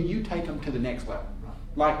 then you take them to the next level.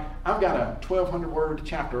 Like, I've got a 1,200-word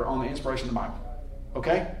chapter on the inspiration of the Bible.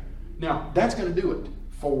 Okay? Now, that's going to do it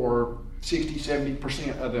for 60,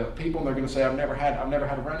 70% of the people. They're going to say, I've never had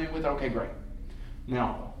a run-in with it. Okay, great.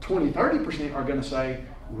 Now, 20, 30% are going to say,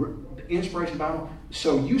 the inspiration of the Bible.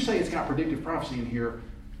 So you say it's got predictive prophecy in here.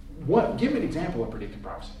 Give me an example of predictive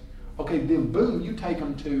prophecy. Okay, then boom, you take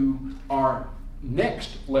them to our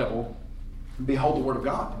next level, Behold the Word of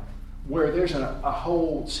God, where there's a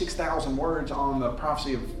whole 6,000 words on the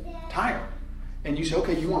prophecy of Tyre. And you say,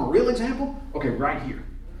 okay, you want a real example? Okay, right here.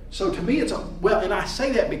 So to me, and I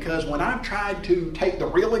say that because when I've tried to take the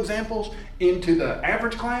real examples into the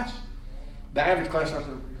average class starts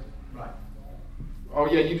to, right.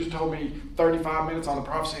 Oh yeah, you just told me 35 minutes on the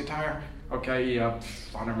prophecy of Tyre. Okay, I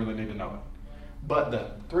don't really need to know it. But the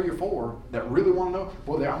 3 or 4 that really want to know,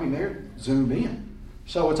 well, they're zoomed in.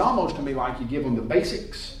 So it's almost to me like you give them the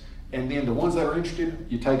basics, and then the ones that are interested,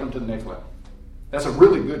 you take them to the next level. That's a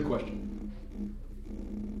really good question.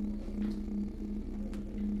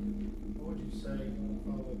 What would you say,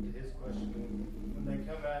 follow up to his question, when they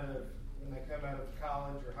come out of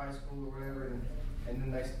college or high school or whatever, and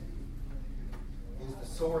then is the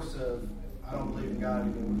source of, I don't believe in God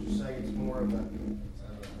anymore, would you say it's more of a,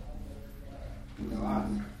 I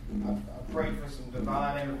prayed for some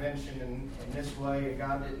divine intervention in this way, and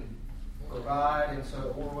God didn't provide, and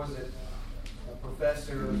so, or was it a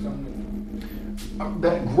professor or something?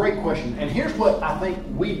 Great question. And here's what I think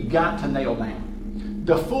we've got to nail down.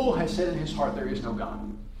 The fool has said in his heart, there is no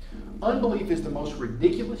God. Unbelief is the most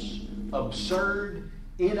ridiculous, absurd,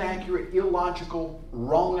 inaccurate, illogical,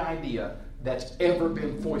 wrong idea that's ever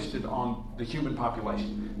been foisted on the human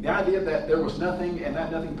population. The idea that there was nothing and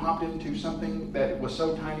that nothing popped into something that was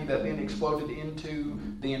so tiny that then exploded into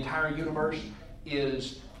the entire universe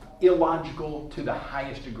is illogical to the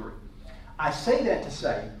highest degree. I say that to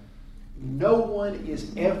say no one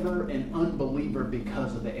is ever an unbeliever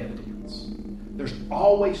because of the evidence. There's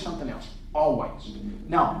always something else. Always.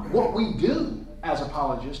 Now, what we do as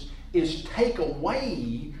apologists is take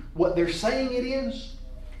away what they're saying it is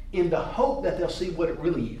in the hope that they'll see what it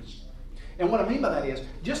really is. And what I mean by that is,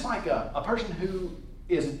 just like a person who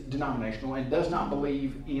is denominational and does not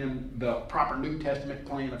believe in the proper New Testament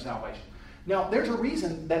plan of salvation. Now, there's a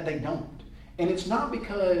reason that they don't. And it's not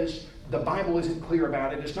because the Bible isn't clear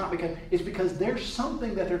about it. It's because there's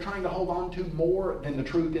something that they're trying to hold on to more than the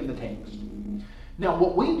truth in the text. Now,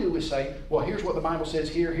 what we do is say, well, here's what the Bible says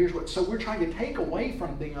here, so we're trying to take away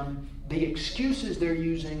from them the excuses they're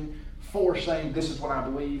using for saying this is what I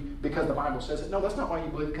believe because the Bible says it. No, that's not why you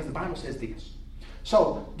believe it, because the Bible says this.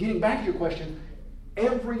 So, getting back to your question,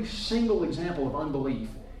 every single example of unbelief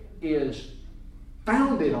is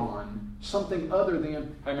founded on something other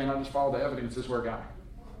than, hey man, I just followed the evidence, this is where it got me.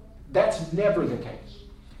 That's never the case.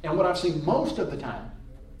 And what I've seen most of the time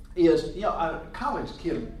is, a college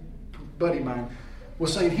kid, buddy of mine,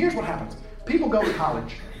 was saying, here's what happens. People go to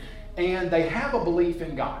college and they have a belief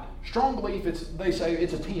in God. Strong belief, they say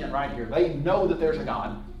it's a 10 right here. They know that there's a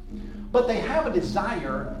God. But they have a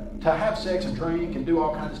desire to have sex and drink and do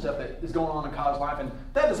all kinds of stuff that is going on in college life, and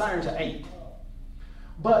that desire is an 8.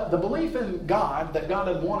 But the belief in God, that God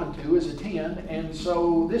doesn't want them to, is a 10, and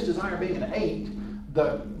so this desire being an 8,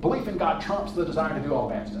 the belief in God trumps the desire to do all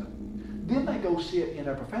bad stuff. Then they go sit in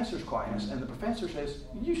a professor's class, and the professor says,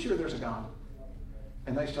 are you sure there's a God?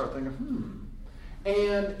 And they start thinking,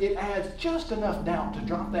 And it adds just enough doubt to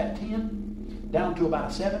drop that 10 down to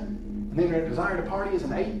about a 7. And then their desire to party is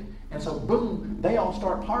an 8. And so, boom, they all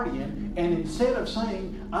start partying. And instead of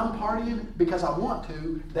saying, I'm partying because I want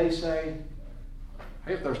to, they say,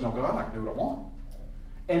 hey, if there's no God, I can do what I want.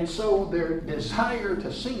 And so their desire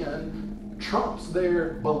to sin trumps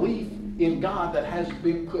their belief in God that has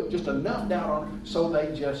been put just enough doubt on, so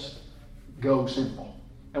they just go sinful.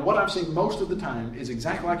 And what I've seen most of the time is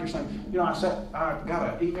exactly like you're saying. I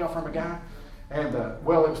got an email from a guy, and it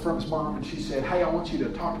was from his mom, and she said, hey, I want you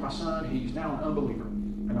to talk to my son. He's now an unbeliever.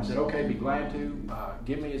 And I said, okay, be glad to.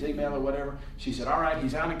 Give me his email or whatever. She said, all right,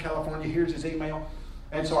 he's out in California. Here's his email.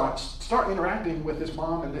 And so I start interacting with this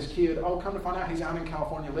mom and this kid. Oh, come to find out he's out in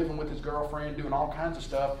California living with his girlfriend, doing all kinds of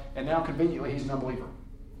stuff, and now conveniently he's an unbeliever.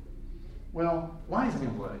 Well, why is he an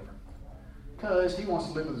unbeliever? Because he wants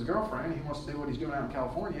to live with his girlfriend. He wants to do what he's doing out in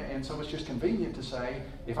California. And so it's just convenient to say,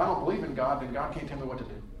 if I don't believe in God, then God can't tell me what to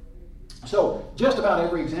do. So just about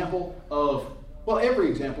every example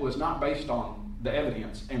is not based on the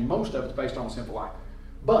evidence. And most of it's based on a simple life.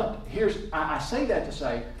 But I say that to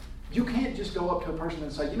say, you can't just go up to a person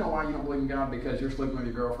and say, you know why you don't believe in God? Because you're sleeping with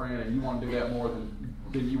your girlfriend and you want to do that more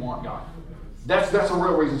than you want God. That's a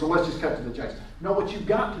real reason, so let's just cut to the chase. No, what you've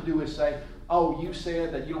got to do is say, oh, you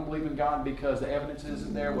said that you don't believe in God because the evidence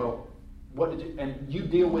isn't there. Well, and you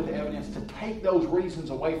deal with the evidence to take those reasons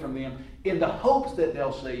away from them in the hopes that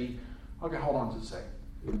they'll see, okay, hold on just a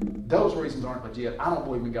second. Those reasons aren't legit. I don't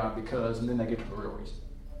believe in God because, and then they get to the real reason.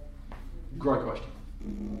 Great question.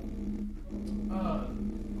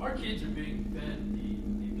 Our kids are being fed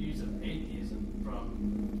the views of atheism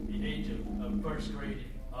from the age of first grade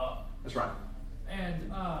up. That's right.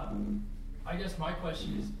 And I guess my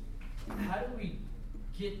question is, how do we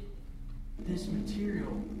get this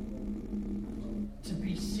material to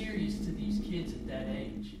be serious to these kids at that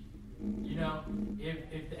age? You know,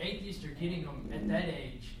 if the atheists are getting them at that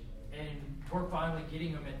age, and we're finally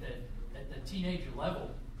getting them at the teenager level,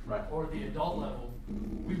 right, or the adult level,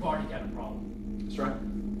 we've already got a problem. That's right.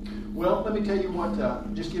 Well, let me tell you what.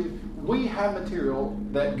 We have material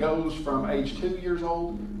that goes from age 2 years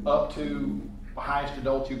old up to the highest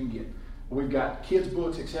adult you can get. We've got kids'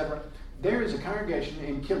 books, etc. There is a congregation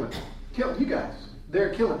in Killen. You guys,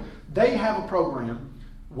 they're Killen. They have a program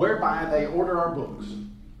whereby they order our books,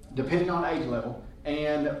 depending on age level,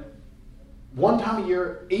 and one time a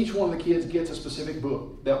year, each one of the kids gets a specific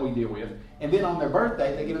book that we deal with, and then on their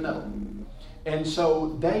birthday, they get another one. And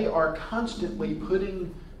so they are constantly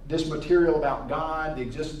putting this material about God, the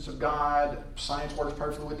existence of God, science works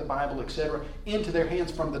perfectly with the Bible, etc., into their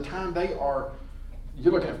hands from the time they are,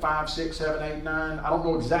 you're looking at 5, 6, 7, 8, 9. I don't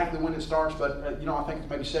know exactly when it starts, but I think it's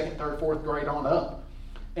maybe 2nd, 3rd, 4th grade on up.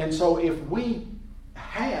 And so if we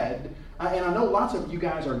had, and I know lots of you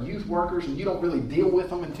guys are youth workers and you don't really deal with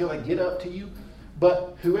them until they get up to you,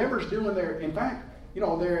 but whoever's doing their, in fact,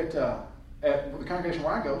 they're at the congregation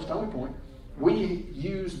where I go, Stony Point, we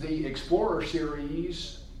use the Explorer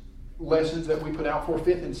series lessons that we put out for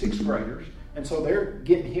 5th and 6th graders. And so they're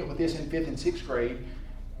getting hit with this in 5th and 6th grade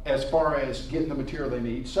as far as getting the material they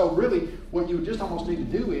need. So really, what you just almost need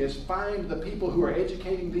to do is find the people who are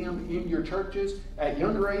educating them in your churches at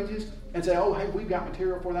younger ages and say, oh, hey, we've got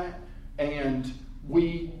material for that, and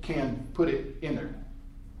we can put it in there.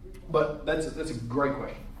 But that's a great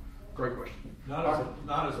question. Great question.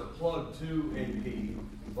 Not as a plug to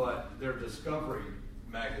AP, but their Discovery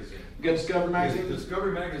magazine. You got Discovery magazine?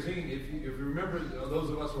 Discovery magazine, if you remember, those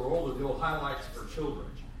of us who are older, the old highlights for children.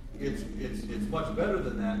 It's much better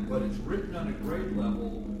than that, but it's written on a grade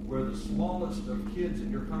level where the smallest of kids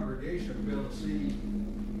in your congregation will be able to see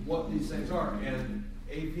what these things are. And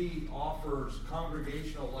AP offers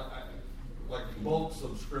congregational, like bulk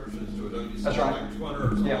subscriptions to it. Don't you say, that's right, like 200 or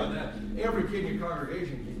something like that. Every kid in your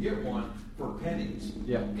congregation can get one for pennies.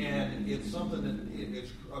 Yeah. And it's something that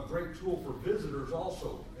it's a great tool for visitors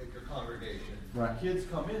also at your congregation. Right. Kids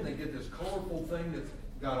come in, they get this colorful thing that's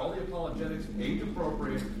got all the apologetics, age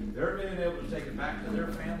appropriate. They're being able to take it back to their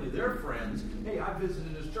family, their friends. Hey, I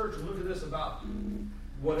visited this church and look at this about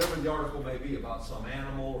whatever the article may be, about some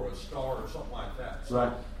animal or a star or something like that. So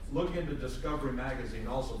right. Look into Discovery magazine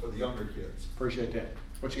also for the younger kids. Appreciate that.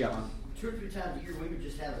 What you got, man? 2 or 3 times a year, we would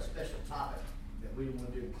just have a special topic that we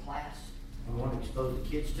want to do in class. We want to expose the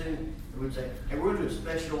kids to. And we'd say, hey, we're going to do a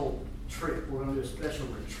special trip. We're going to do a special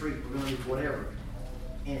retreat. We're going to do whatever.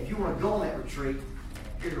 And if you want to go on that retreat,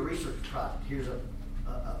 here's a research project. Here's a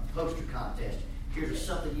poster contest. Here's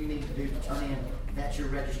something you need to do to turn in. That's your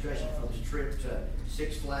registration for this trip to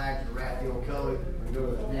Six Flags, or Raphael Coe, or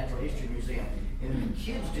go to the Natural History Museum. And when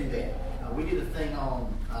kids do that, we did a thing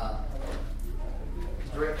on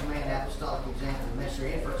direct command, apostolic example, and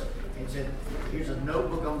necessary inference, and said, here's a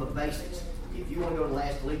notebook on the basics. If you want to go to the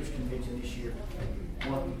last Leaders Convention this year,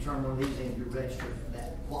 you turn one of these in, you're registered.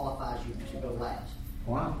 That qualifies you to go last.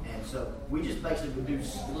 Wow. And so we just basically would do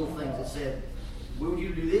little things that said, we want you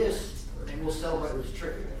to do this, and we'll celebrate this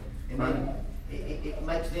trip. And then it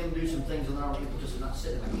makes them do some things on their own. People just not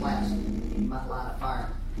sitting in a class. You might light a fire,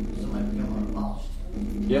 somebody become lost.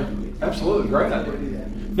 Yeah, absolutely. Great idea.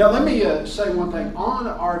 Now, let me say one thing. On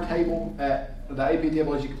our table, at the AP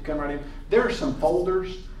table, as you come right in, there are some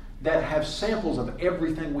folders that have samples of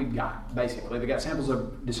everything we've got, basically. They got samples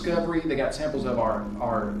of Discovery, they got samples of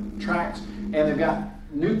our tracks, and they've got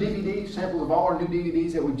new DVDs, samples of all our new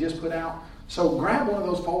DVDs that we've just put out. So grab one of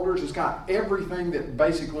those folders. It's got everything that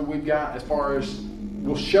basically we've got as far as,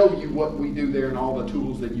 we'll show you what we do there and all the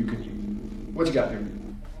tools that you can use. What you got there?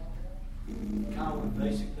 kind of one of the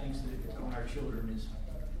basic things that on our children is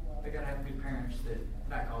they got to have good parents that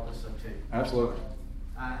back all this up too. Absolutely.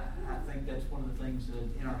 I think that's one of the things that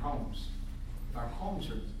in our homes, if our homes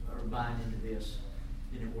are buying into this,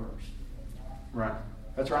 then it works. Right.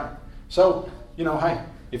 That's right. So, hey,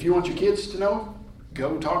 if you want your kids to know,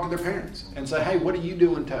 go talk to their parents and say, hey, what are you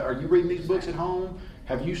doing? Are you reading these books at home?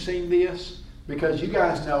 Have you seen this? Because you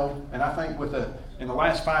guys know, and I think in the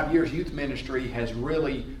last 5 years, youth ministry has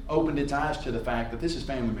really opened its eyes to the fact that this is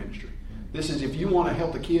family ministry. This is, if you want to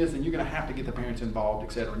help the kids, then you're going to have to get the parents involved,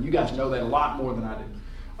 etc. And you guys know that a lot more than I do.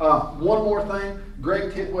 One more thing,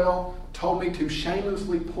 Greg Tidwell told me to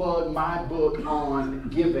shamelessly plug my book on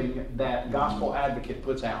giving that Gospel Advocate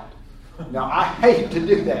puts out. Now, I hate to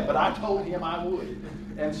do that, but I told him I would.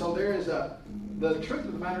 And so the truth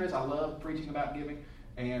of the matter is I love preaching about giving,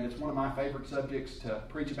 and it's one of my favorite subjects to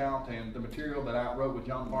preach about, and the material that I wrote with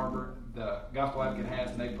John Farber, the Gospel Advocate has,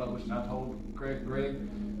 and they published, and I told Greg,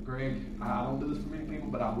 I don't do this for many people,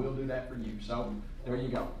 but I will do that for you. So, there you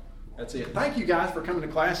go. That's it. Thank you guys for coming to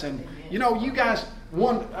class, and you guys, I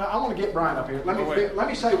want to get Brian up here. Let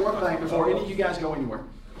me say one thing before any of you guys go anywhere.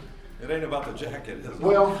 It ain't about the jacket, is it?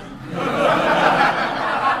 Well, I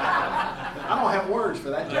don't have words for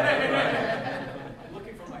that jacket.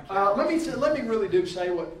 Let me really do say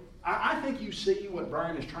what I think you see what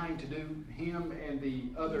Brian is trying to do. Him and the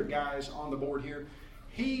other guys on the board here.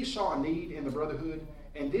 He saw a need in the brotherhood,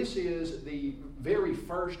 and this is the very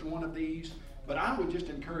first one of these. But I would just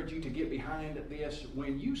encourage you to get behind this.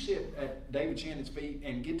 When you sit at David Shannon's feet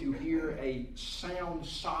and get to hear a sound,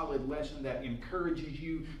 solid lesson that encourages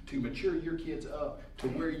you to mature your kids up to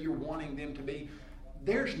where you're wanting them to be,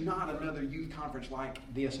 there's not another youth conference like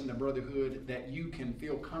this in the brotherhood that you can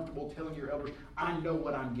feel comfortable telling your elders, I know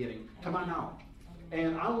what I'm getting, to my knowledge.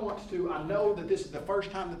 And I know that this is the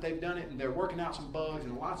first time that they've done it, and they're working out some bugs,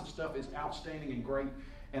 and lots of stuff is outstanding and great.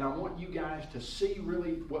 And I want you guys to see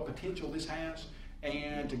really what potential this has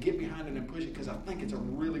and to get behind it and push it, because I think it's a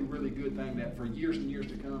really, really good thing that for years and years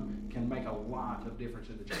to come can make a lot of difference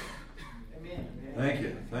in the church. Amen. Thank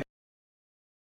you.